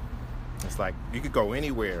 It's like you could go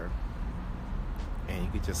anywhere and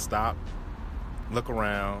you could just stop, look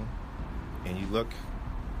around, and you look,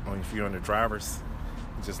 if you're on the driver's,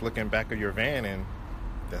 just looking back of your van, and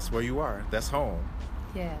that's where you are. That's home.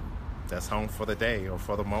 Yeah. That's home for the day or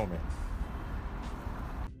for the moment.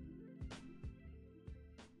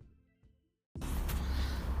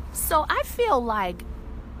 So I feel like,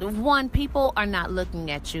 one, people are not looking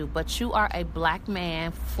at you, but you are a black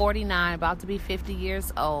man, 49, about to be 50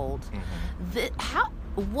 years old.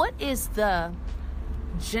 Mm-hmm. What is the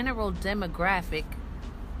general demographic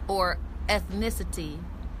or ethnicity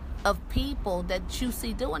of people that you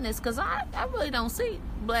see doing this? Because I really don't see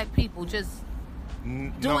black people just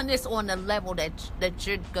doing this on the level that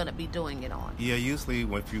you're going to be doing it on. Yeah, usually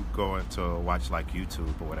if you go into watch like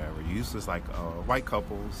YouTube or whatever, usually it's like white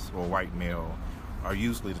couples or white male are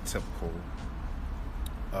usually the typical,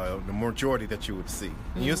 the majority that you would see.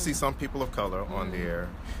 Mm-hmm. And you'll see some people of color mm-hmm. on there,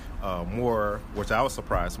 more, which I was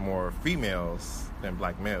surprised, more females than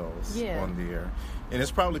black males on there. And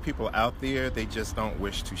there's probably people out there, they just don't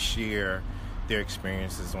wish to share their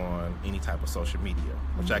experiences on any type of social media,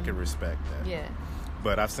 which mm-hmm. I can respect that. Yeah.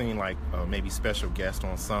 But I've seen like maybe special guests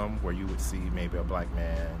on some where you would see maybe a black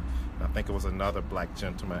man. I think it was another black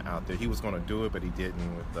gentleman out there. He was going to do it, but he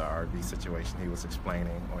didn't with the RV situation he was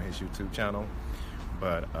explaining on his YouTube channel.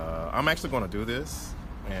 But I'm actually going to do this,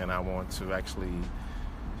 and I want to actually,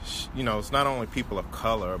 it's not only people of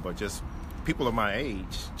color, but just people of my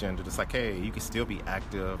age, gender. It's like, hey, you can still be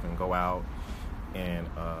active and go out and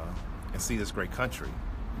see this great country.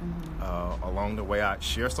 Mm-hmm. Along the way, I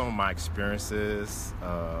share some of my experiences.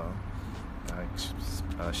 I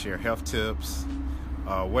share health tips.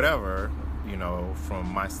 Whatever,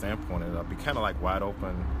 from my standpoint, it'll be kind of like wide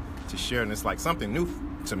open to share. And it's like something new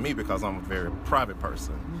to me because I'm a very private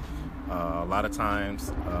person. Mm-hmm. A lot of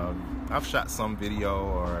times, I've shot some video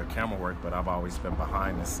or camera work, but I've always been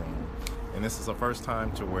behind the scene. And this is the first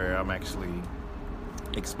time to where I'm actually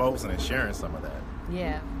exposing and sharing some of that.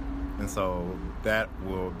 Yeah. And so that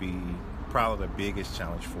will be probably the biggest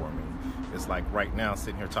challenge for me. It's like right now,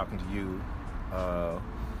 sitting here talking to you,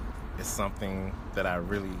 it's something that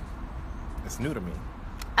it's new to me.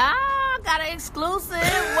 Got an exclusive.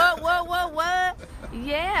 What?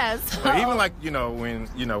 Yes. Well, even like, when,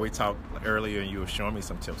 we talked earlier and you were showing me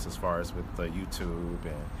some tips as far as with YouTube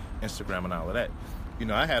and Instagram and all of that.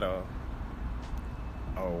 I had a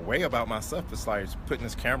way about myself. It's like putting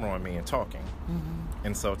this camera on me and talking. Mm-hmm.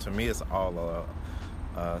 And so to me, it's all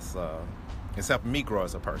it's helping me grow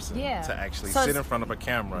as a person to actually sit in front of a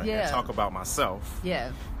camera and talk about myself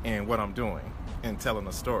and what I'm doing and telling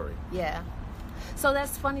a story. Yeah. So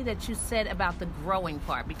that's funny that you said about the growing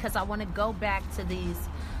part, because I want to go back to these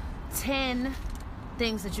 10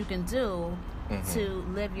 things that you can do mm-hmm. to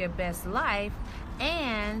live your best life.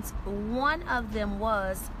 And one of them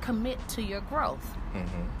was commit to your growth.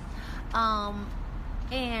 Mm-hmm.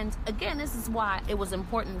 And again, this is why it was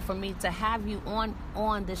important for me to have you on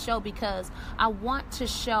on the show because I want to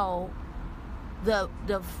show the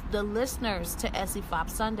listeners to Essie Fop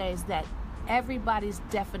Sundays that everybody's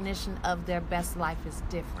definition of their best life is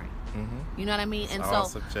different. Mm-hmm. You know what I mean? It's all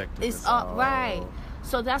subjective. It's all right.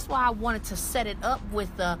 So that's why I wanted to set it up with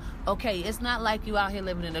okay, it's not like you out here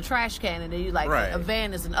living in a trash can and then you like a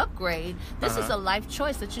van is an upgrade. This is a life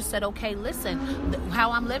choice that you said, okay, listen, how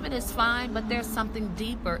I'm living is fine, but there's something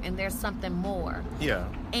deeper and there's something more. Yeah.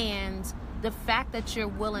 And the fact that you're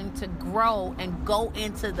willing to grow and go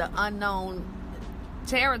into the unknown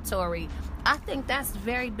territory, I think that's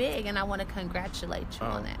very big, and I want to congratulate you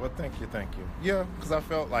on that. Well, thank you. Yeah, because I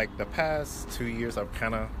felt like the past 2 years I've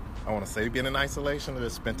kind of, I want to say, been in isolation,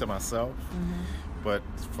 just spent to myself. Mm-hmm. But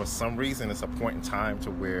for some reason, it's a point in time to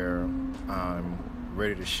where I'm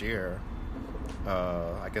ready to share,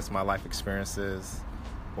 I guess, my life experiences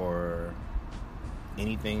or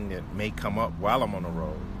anything that may come up while I'm on the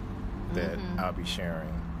road that I'll be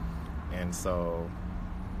sharing. And so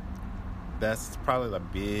that's probably the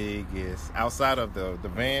biggest, outside of the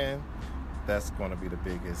van, that's going to be the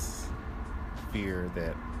biggest fear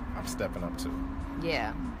that I'm stepping up to.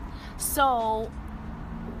 Yeah. So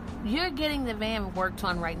you're getting the van worked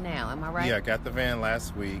on right now, am I right? Yeah, I got the van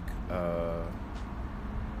last week. I'll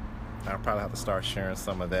probably have to start sharing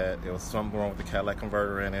some of that. There was something wrong with the catalytic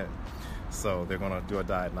converter in it. So they're going to do a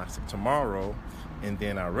diagnostic tomorrow. And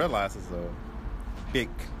then I realized there's a big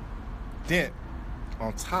dent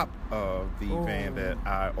on top of the van that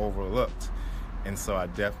I overlooked. And so I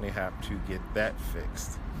definitely have to get that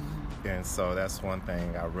fixed. Mm-hmm. And so that's one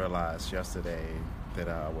thing I realized yesterday that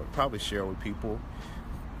I would probably share with people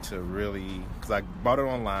to really, because I bought it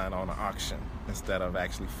online on an auction instead of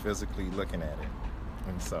actually physically looking at it.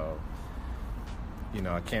 And so,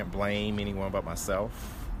 I can't blame anyone but myself.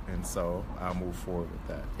 And so I'll move forward with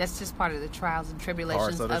that. That's just part of the trials and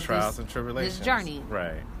tribulations of this journey.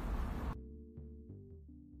 Right.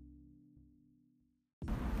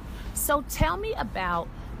 So tell me about,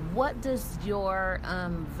 what does your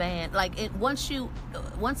van, like, once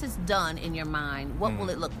it's done in your mind, what will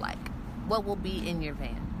it look like? What will be in your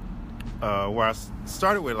van? Where I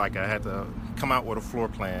started with, I had to come out with a floor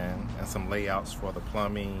plan and some layouts for the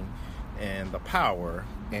plumbing and the power,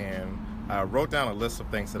 and I wrote down a list of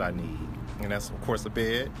things that I need. And that's, of course, a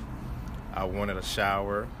bed. I wanted a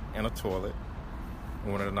shower and a toilet. I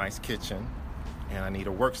wanted a nice kitchen, and I need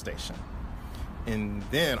a workstation. And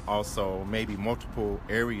then also maybe multiple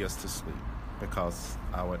areas to sleep, because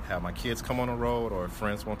I would have my kids come on the road, or if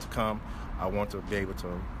friends want to come, I want to be able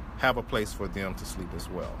to have a place for them to sleep as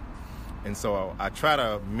well. And so I try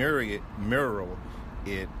to mirror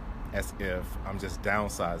it as if I'm just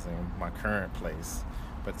downsizing my current place,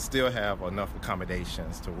 but still have enough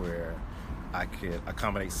accommodations to where I could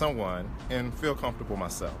accommodate someone and feel comfortable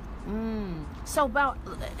myself. So about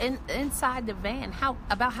inside the van,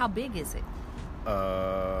 how big is it?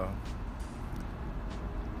 I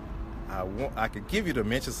could give you the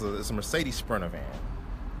dimensions. It's a Mercedes Sprinter van,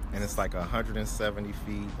 and it's like 170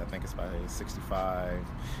 feet. I think it's about 65,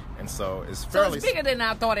 and so it's fairly. So it's bigger than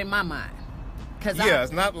I thought in my mind.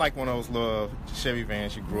 It's not like one of those little Chevy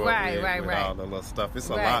vans you grew up with all the little stuff. It's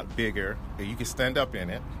a lot bigger. You can stand up in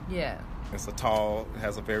it. Yeah. It's it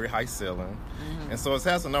has a very high ceiling, and so it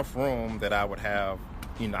has enough room that I would have,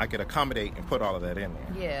 I could accommodate and put all of that in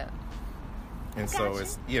there. Yeah. And so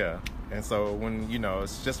it's, and so when,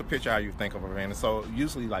 it's just a picture how you think of a van. And so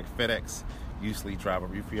usually like FedEx drive,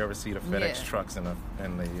 if you ever see the FedEx trucks and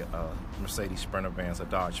the Mercedes Sprinter vans or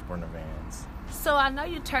Dodge Sprinter vans. So I know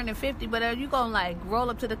you're turning 50, but are you going to roll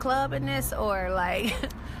up to the club in this, or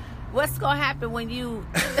what's going to happen when you...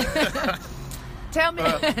 Tell me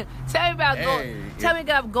about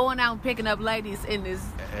going out and picking up ladies in this.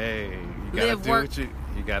 Hey, you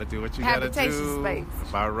gotta do what you gotta do. Space.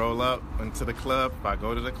 If I roll up into the club, if I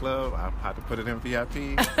go to the club, I have to put it in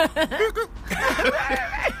VIP.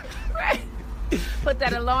 Right. Put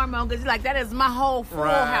that alarm on, because that is my whole full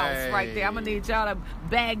house right there. I'm gonna need y'all to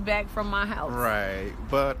bag back from my house. Right,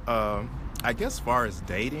 but I guess as far as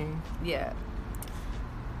dating,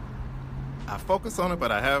 I focus on it,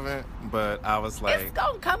 but I haven't. But I was like, it's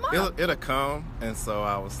gonna come up. It'll come, and so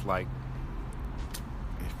I was like,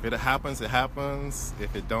 if it happens, it happens.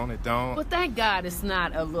 If it don't, it don't. Well, thank God it's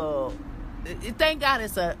not a little. Thank God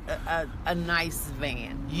it's a nice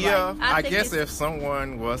van. Yeah, I guess if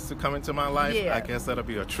someone was to come into my life, I guess that'll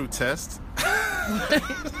be a true test.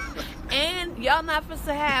 And y'all not supposed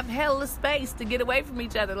to have hella space to get away from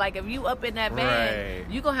each other. Like, if you up in that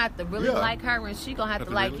van, you going to have to really like her, and she going to have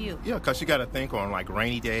to like you. Yeah, because you got to think on, like,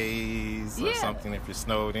 rainy days or something. If you're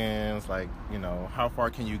snowed in, it's like, you know, how far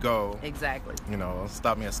can you go? Exactly. You know,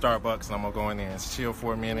 stop me at Starbucks, and I'm going to go in there and chill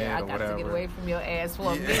for a minute or whatever. I got to get away from your ass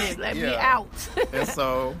for a minute. Let me out. And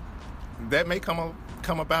so that may come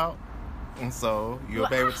about. And so you'll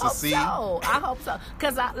be able to see. I hope so.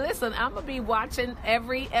 Because, listen, I'm going to be watching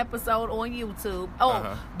every episode on YouTube.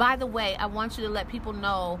 Oh, by the way, I want you to let people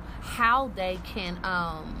know how they can,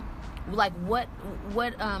 like, what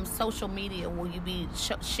social media will you be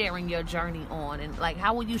sharing your journey on? And, like,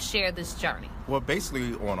 how will you share this journey? Well,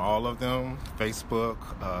 basically on all of them, Facebook,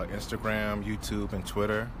 Instagram, YouTube, and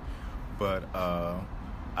Twitter. But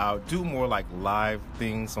I'll do more, like, live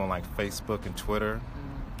things on, like, Facebook and Twitter.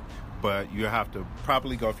 But you have to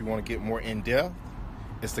probably go, if you want to get more in-depth,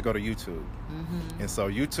 is to go to YouTube. And so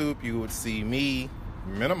YouTube, you would see me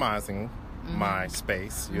minimizing my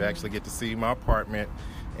space. You actually get to see my apartment,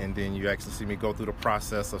 and then you actually see me go through the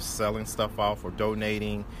process of selling stuff off or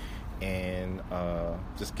donating and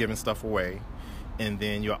just giving stuff away. And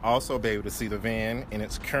then you'll also be able to see the van in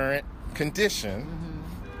its current condition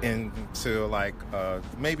until, like,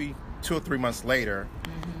 maybe 2 or 3 months later,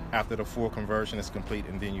 after the full conversion is complete,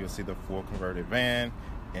 and then you'll see the full converted van,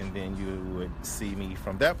 and then you would see me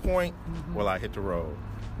from that point while I hit the road.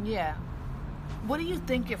 Yeah. What do you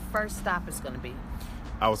think your first stop is going to be?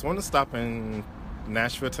 I was wanting to stop in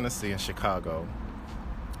Nashville, Tennessee, and Chicago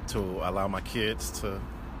to allow my kids to,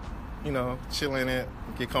 you know, chill in it,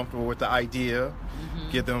 get comfortable with the idea,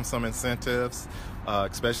 give them some incentives,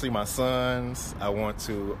 especially my sons. I want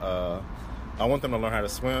them to learn how to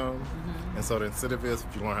swim. And so the incentive is,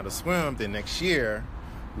 if you learn how to swim, then next year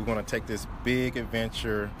we're going to take this big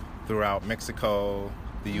adventure throughout Mexico,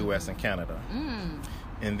 the U.S., and Canada.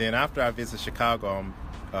 And then after I visit Chicago,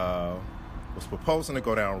 was proposing to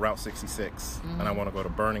go down Route 66, and I want to go to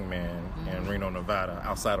Burning Man in Reno, Nevada,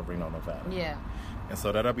 outside of Reno, Nevada. Yeah. And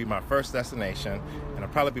so that'll be my first destination, and it'll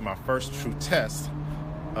probably be my first true test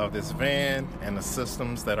of this van and the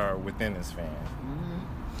systems that are within this van.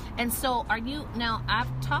 And so now I've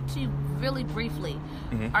talked to you really briefly.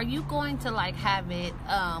 Are you going to, like, have it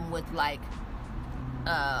with, like,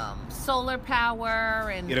 solar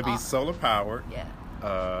power? And it'll be solar powered.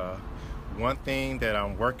 Yeah. One thing that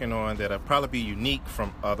I'm working on that'll probably be unique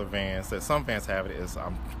from other vans, that some vans have it, is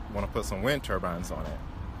I want to put some wind turbines on it.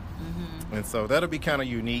 And so that'll be kind of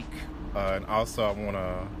unique. And also I want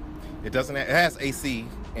to, it has AC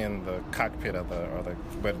in the cockpit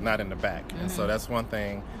but not in the back. And so that's one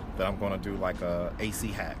thing that I'm going to do, like a AC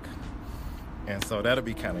hack. And so that'll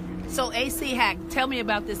be kind of unique. So AC hack, tell me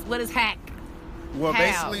about this. What is hack? Well,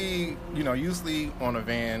 basically, you know, usually on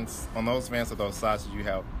those vans of those sizes, you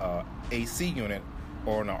have AC unit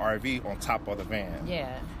or an RV on top of the van.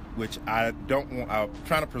 Yeah. Which I don't want. I'm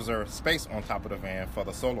trying to preserve space on top of the van for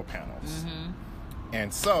the solar panels.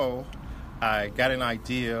 And so I got an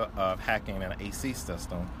idea of hacking an AC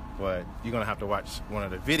system, but you're going to have to watch one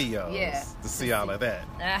of the videos to see all of that.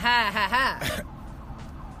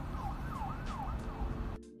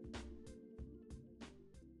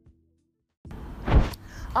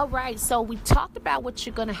 All right, so we talked about what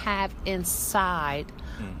you're going to have inside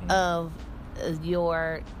of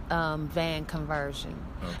your van conversion.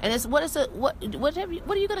 And it's what are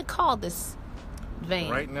you going to call this van?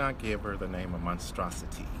 Right now I gave her the name of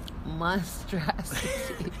Monstrosity.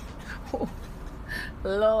 Monstrosity.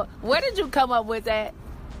 Lord, where did you come up with that?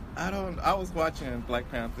 I was watching Black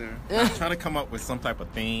Panther. I was trying to come up with some type of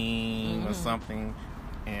theme or something,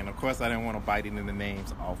 and of course I didn't want to bite into the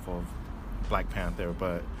names off of Black Panther,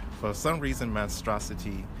 but for some reason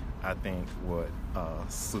Monstrosity I think would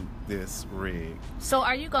suit this rig. So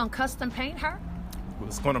are you going to custom paint her?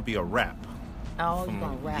 It's going to be a wrap. Oh, you're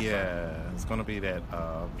going to wrap her. Yeah, it's going to be that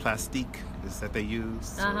plastique that they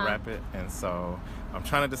use to wrap it. And so I'm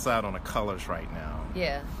trying to decide on the colors right now.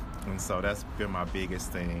 Yeah. And so that's been my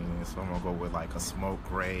biggest thing. So I'm going to go with like a smoke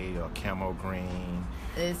gray or camo green.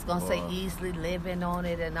 It's going to say Easley living on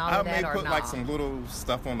it and all of that, or I may put like some little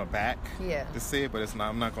stuff on the back to see it, but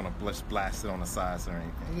I'm not going to blast it on the sides or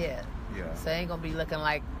anything. Yeah. So it ain't going to be looking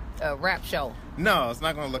like a rap show. No, it's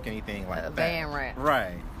not going to look anything like that. A van rap.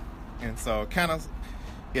 Right. And so kind of,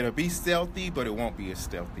 it'll be stealthy, but it won't be a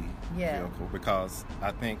stealthy vehicle, because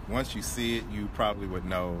I think once you see it, you probably would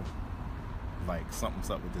know, like, something's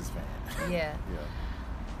up with this van. Yeah.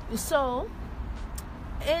 So,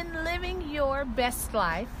 in living your best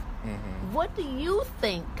life, what do you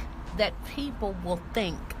think that people will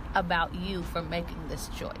think about you for making this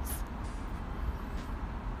choice?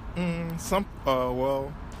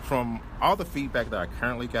 Well, from all the feedback that I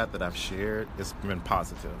currently got that I've shared, it's been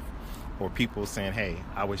positive. Or people saying, hey,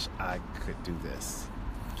 I wish I could do this.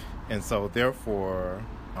 And so therefore,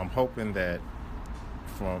 I'm hoping that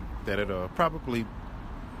it'll probably,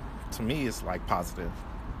 to me, it's like positive.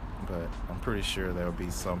 But I'm pretty sure there'll be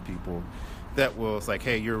some people that will say,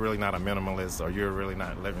 hey, you're really not a minimalist, or you're really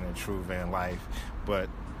not living a true van life. But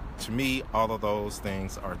to me, all of those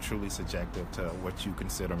things are truly subjective to what you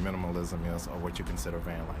consider minimalism is or what you consider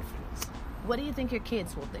van life is. What do you think your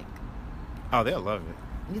kids will think? Oh, they'll love it.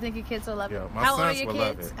 You think your kids will love it? My sons will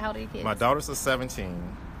love it. How old are your kids? My daughters are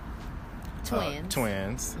 17.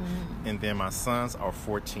 Twins. Mm-hmm. And then my sons are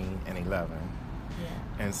 14 and 11.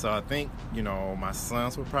 Yeah. And so I think, my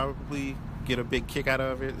sons will probably get a big kick out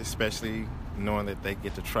of it, especially knowing that they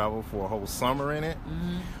get to travel for a whole summer in it.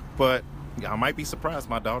 Mm-hmm. But I might be surprised.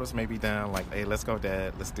 My daughters may be down like, hey, let's go,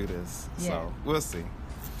 Dad. Let's do this. Yeah. So we'll see.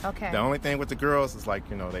 Okay. The only thing with the girls is like,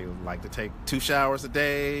 they like to take 2 showers a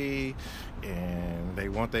day, and they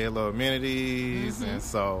want their little amenities. Mm-hmm. And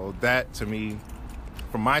so that, to me,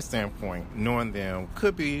 from my standpoint, knowing them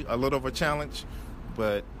could be a little of a challenge,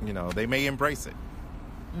 but, they may embrace it.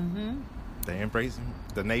 Mm-hmm. They embrace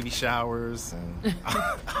the Navy showers and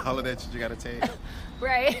all of that you got to take.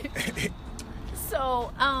 Right.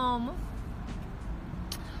 So,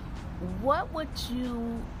 what would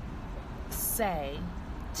you say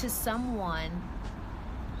to someone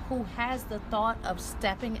who has the thought of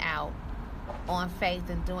stepping out on faith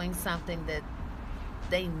and doing something that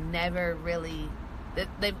they never really, that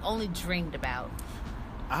they've only dreamed about?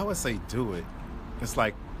 I would say do it. It's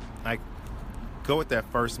like go with that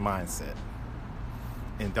first mindset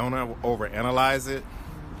and don't overanalyze it.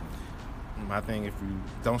 My thing, if you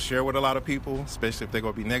don't share with a lot of people, especially if they're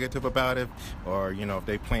going to be negative about it, or, if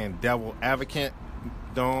they playing devil advocate,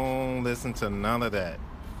 don't listen to none of that.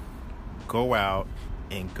 Go out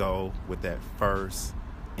and go with that first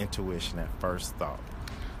intuition, that first thought.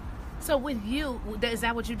 So with you, is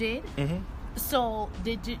that what you did? Mm-hmm. So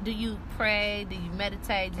do you pray? Do you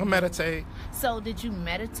meditate? I meditate. So did you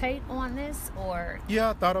meditate on this, or? Yeah,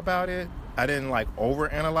 I thought about it. I didn't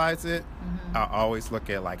overanalyze it. Mm-hmm. I always look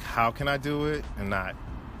at how can I do it and not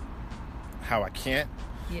how I can't.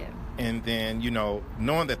 Yeah. And then,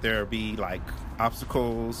 knowing that there'll be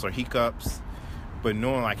obstacles or hiccups, but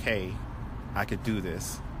knowing hey, I could do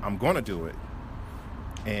this. I'm going to do it.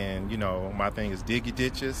 And, my thing is dig your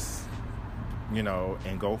ditches,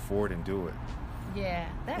 and go forward and do it. Yeah,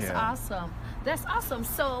 that's awesome. That's awesome.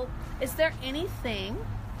 So is there anything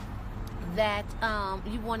that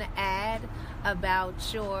you want to add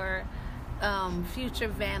about your future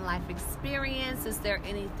van life experience? Is there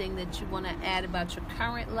anything that you want to add about your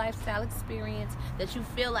current lifestyle experience that you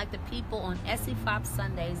feel like the people on SE Fop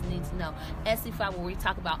Sundays need to know? SE Fop, where we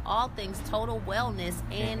talk about all things total wellness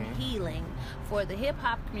and healing for the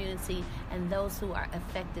hip-hop community and those who are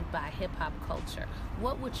affected by hip-hop culture.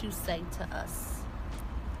 What would you say to us?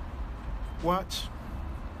 Watch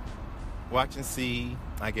and see,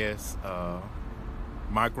 I guess,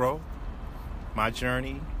 my growth, my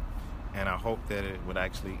journey, and I hope that it would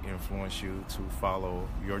actually influence you to follow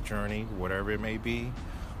your journey, whatever it may be,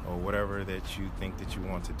 or whatever that you think that you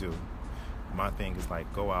want to do. My thing is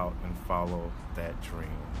go out and follow that dream.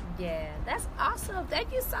 Yeah, that's awesome.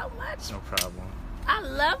 Thank you so much. No problem. I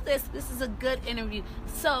love this. This is a good interview.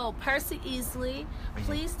 So, Percy Easley,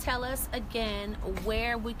 please tell us again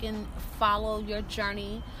where we can follow your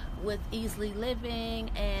journey with Easley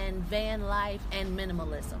Living and van life and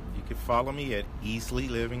minimalism. You can follow me at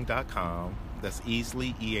easleyliving.com. That's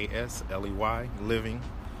Easley, E-A-S-L-E-Y,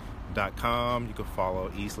 living.com. You can follow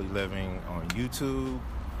Easley Living on YouTube,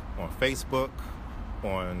 on Facebook,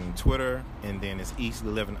 on Twitter, and then it's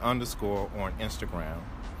Easley Living _ on Instagram.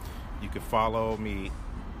 You can follow me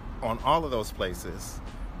on all of those places,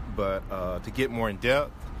 but to get more in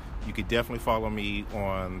depth, you could definitely follow me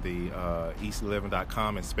on the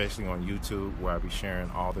eastlyliving.com, especially on YouTube, where I'll be sharing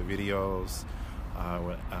all the videos.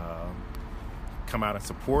 Come out and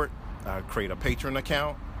support. Create a Patreon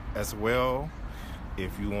account as well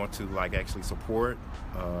if you want to actually support.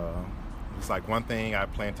 It's one thing I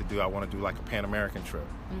plan to do. I want to do a Pan American trip.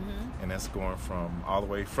 Mm-hmm. And that's going from all the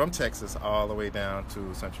way from Texas all the way down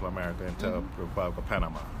to Central America into the Republic of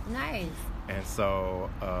Panama. Nice. And so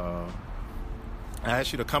I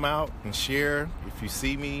ask you to come out and share. If you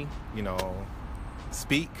see me,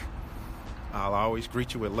 speak. I'll always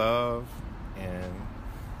greet you with love and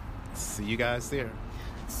see you guys there.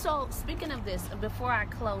 So speaking of this, before I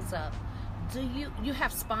close up, do you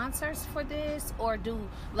have sponsors for this, or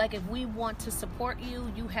like if we want to support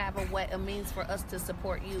you, you have a means for us to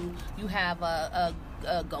support you? You have a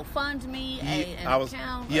GoFundMe, an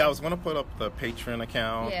account? Yeah, I was going to put up the Patreon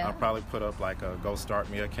account. Yeah. I'll probably put up like a Go Start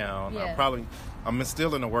Me account. Yeah. I'm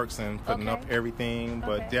still in the works and putting up everything,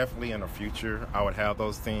 but Okay. definitely in the future I would have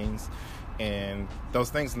those things. And those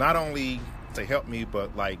things not only to help me,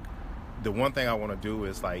 but like the one thing I want to do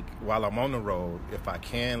is, like, while I'm on the road, if I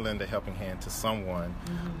can lend a helping hand to someone,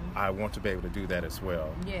 I want to be able to do that as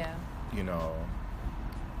well. Yeah. You know.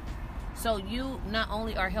 So you not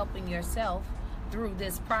only are helping yourself through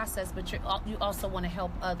this process, but you also want to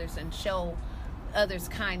help others and show others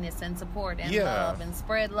kindness and support and love and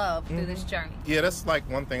spread love through this journey. Yeah, that's like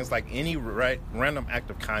one thing. It's like any random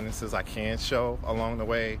act of kindnesses I can show along the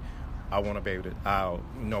way, I want to be able to,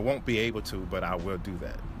 won't be able to, but I will do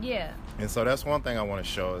that. Yeah. And so that's one thing I want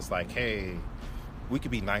to show is like, hey, we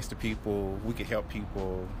could be nice to people. We could help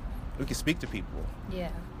people. We could speak to people.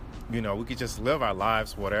 Yeah. You know, we could just live our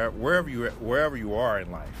lives, wherever you are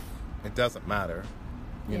in life. It doesn't matter.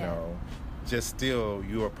 You know, just still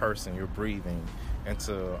you're a person, you're breathing, and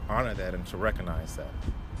to honor that and to recognize that.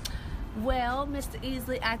 Well, Mr.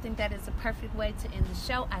 Easley, I think that is a perfect way to end the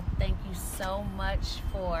show. I thank you so much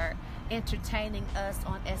for entertaining us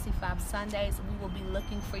on SE5 Sundays. We will be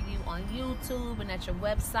looking for you on YouTube and at your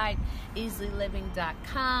website,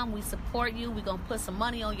 easylyliving.com. We support you. We're going to put some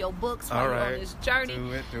money on your books while you're on this journey.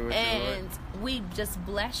 Do it. And we just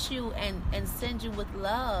bless you and send you with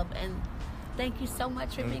love. And thank you so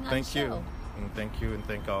much for being on the show. Thank you, and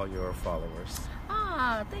thank all your followers.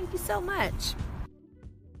 Thank you so much.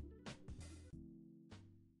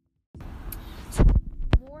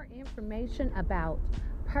 More information about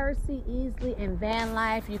Percy Easley and van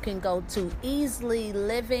life, you can go to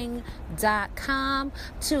easylyliving.com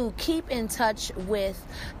to keep in touch with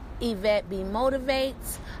Yvette B.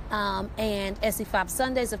 Motivates and SE5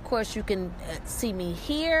 Sundays. Of course, you can see me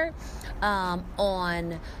here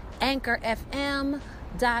on Anchor FM.com.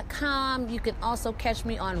 You can also catch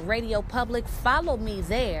me on Radio Public. Follow me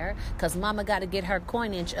there because Mama got to get her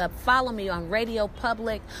coinage up. Follow me on Radio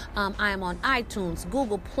Public. I am on iTunes,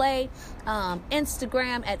 Google Play,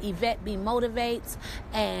 Instagram at Yvette B. Motivates,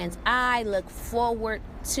 and I look forward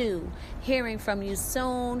to hearing from you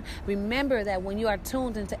soon. Remember that when you are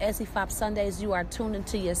tuned into SE5 Sundays, you are tuned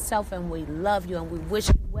into yourself, and we love you and we wish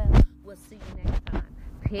you well. We'll see you next time.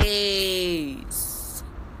 Peace.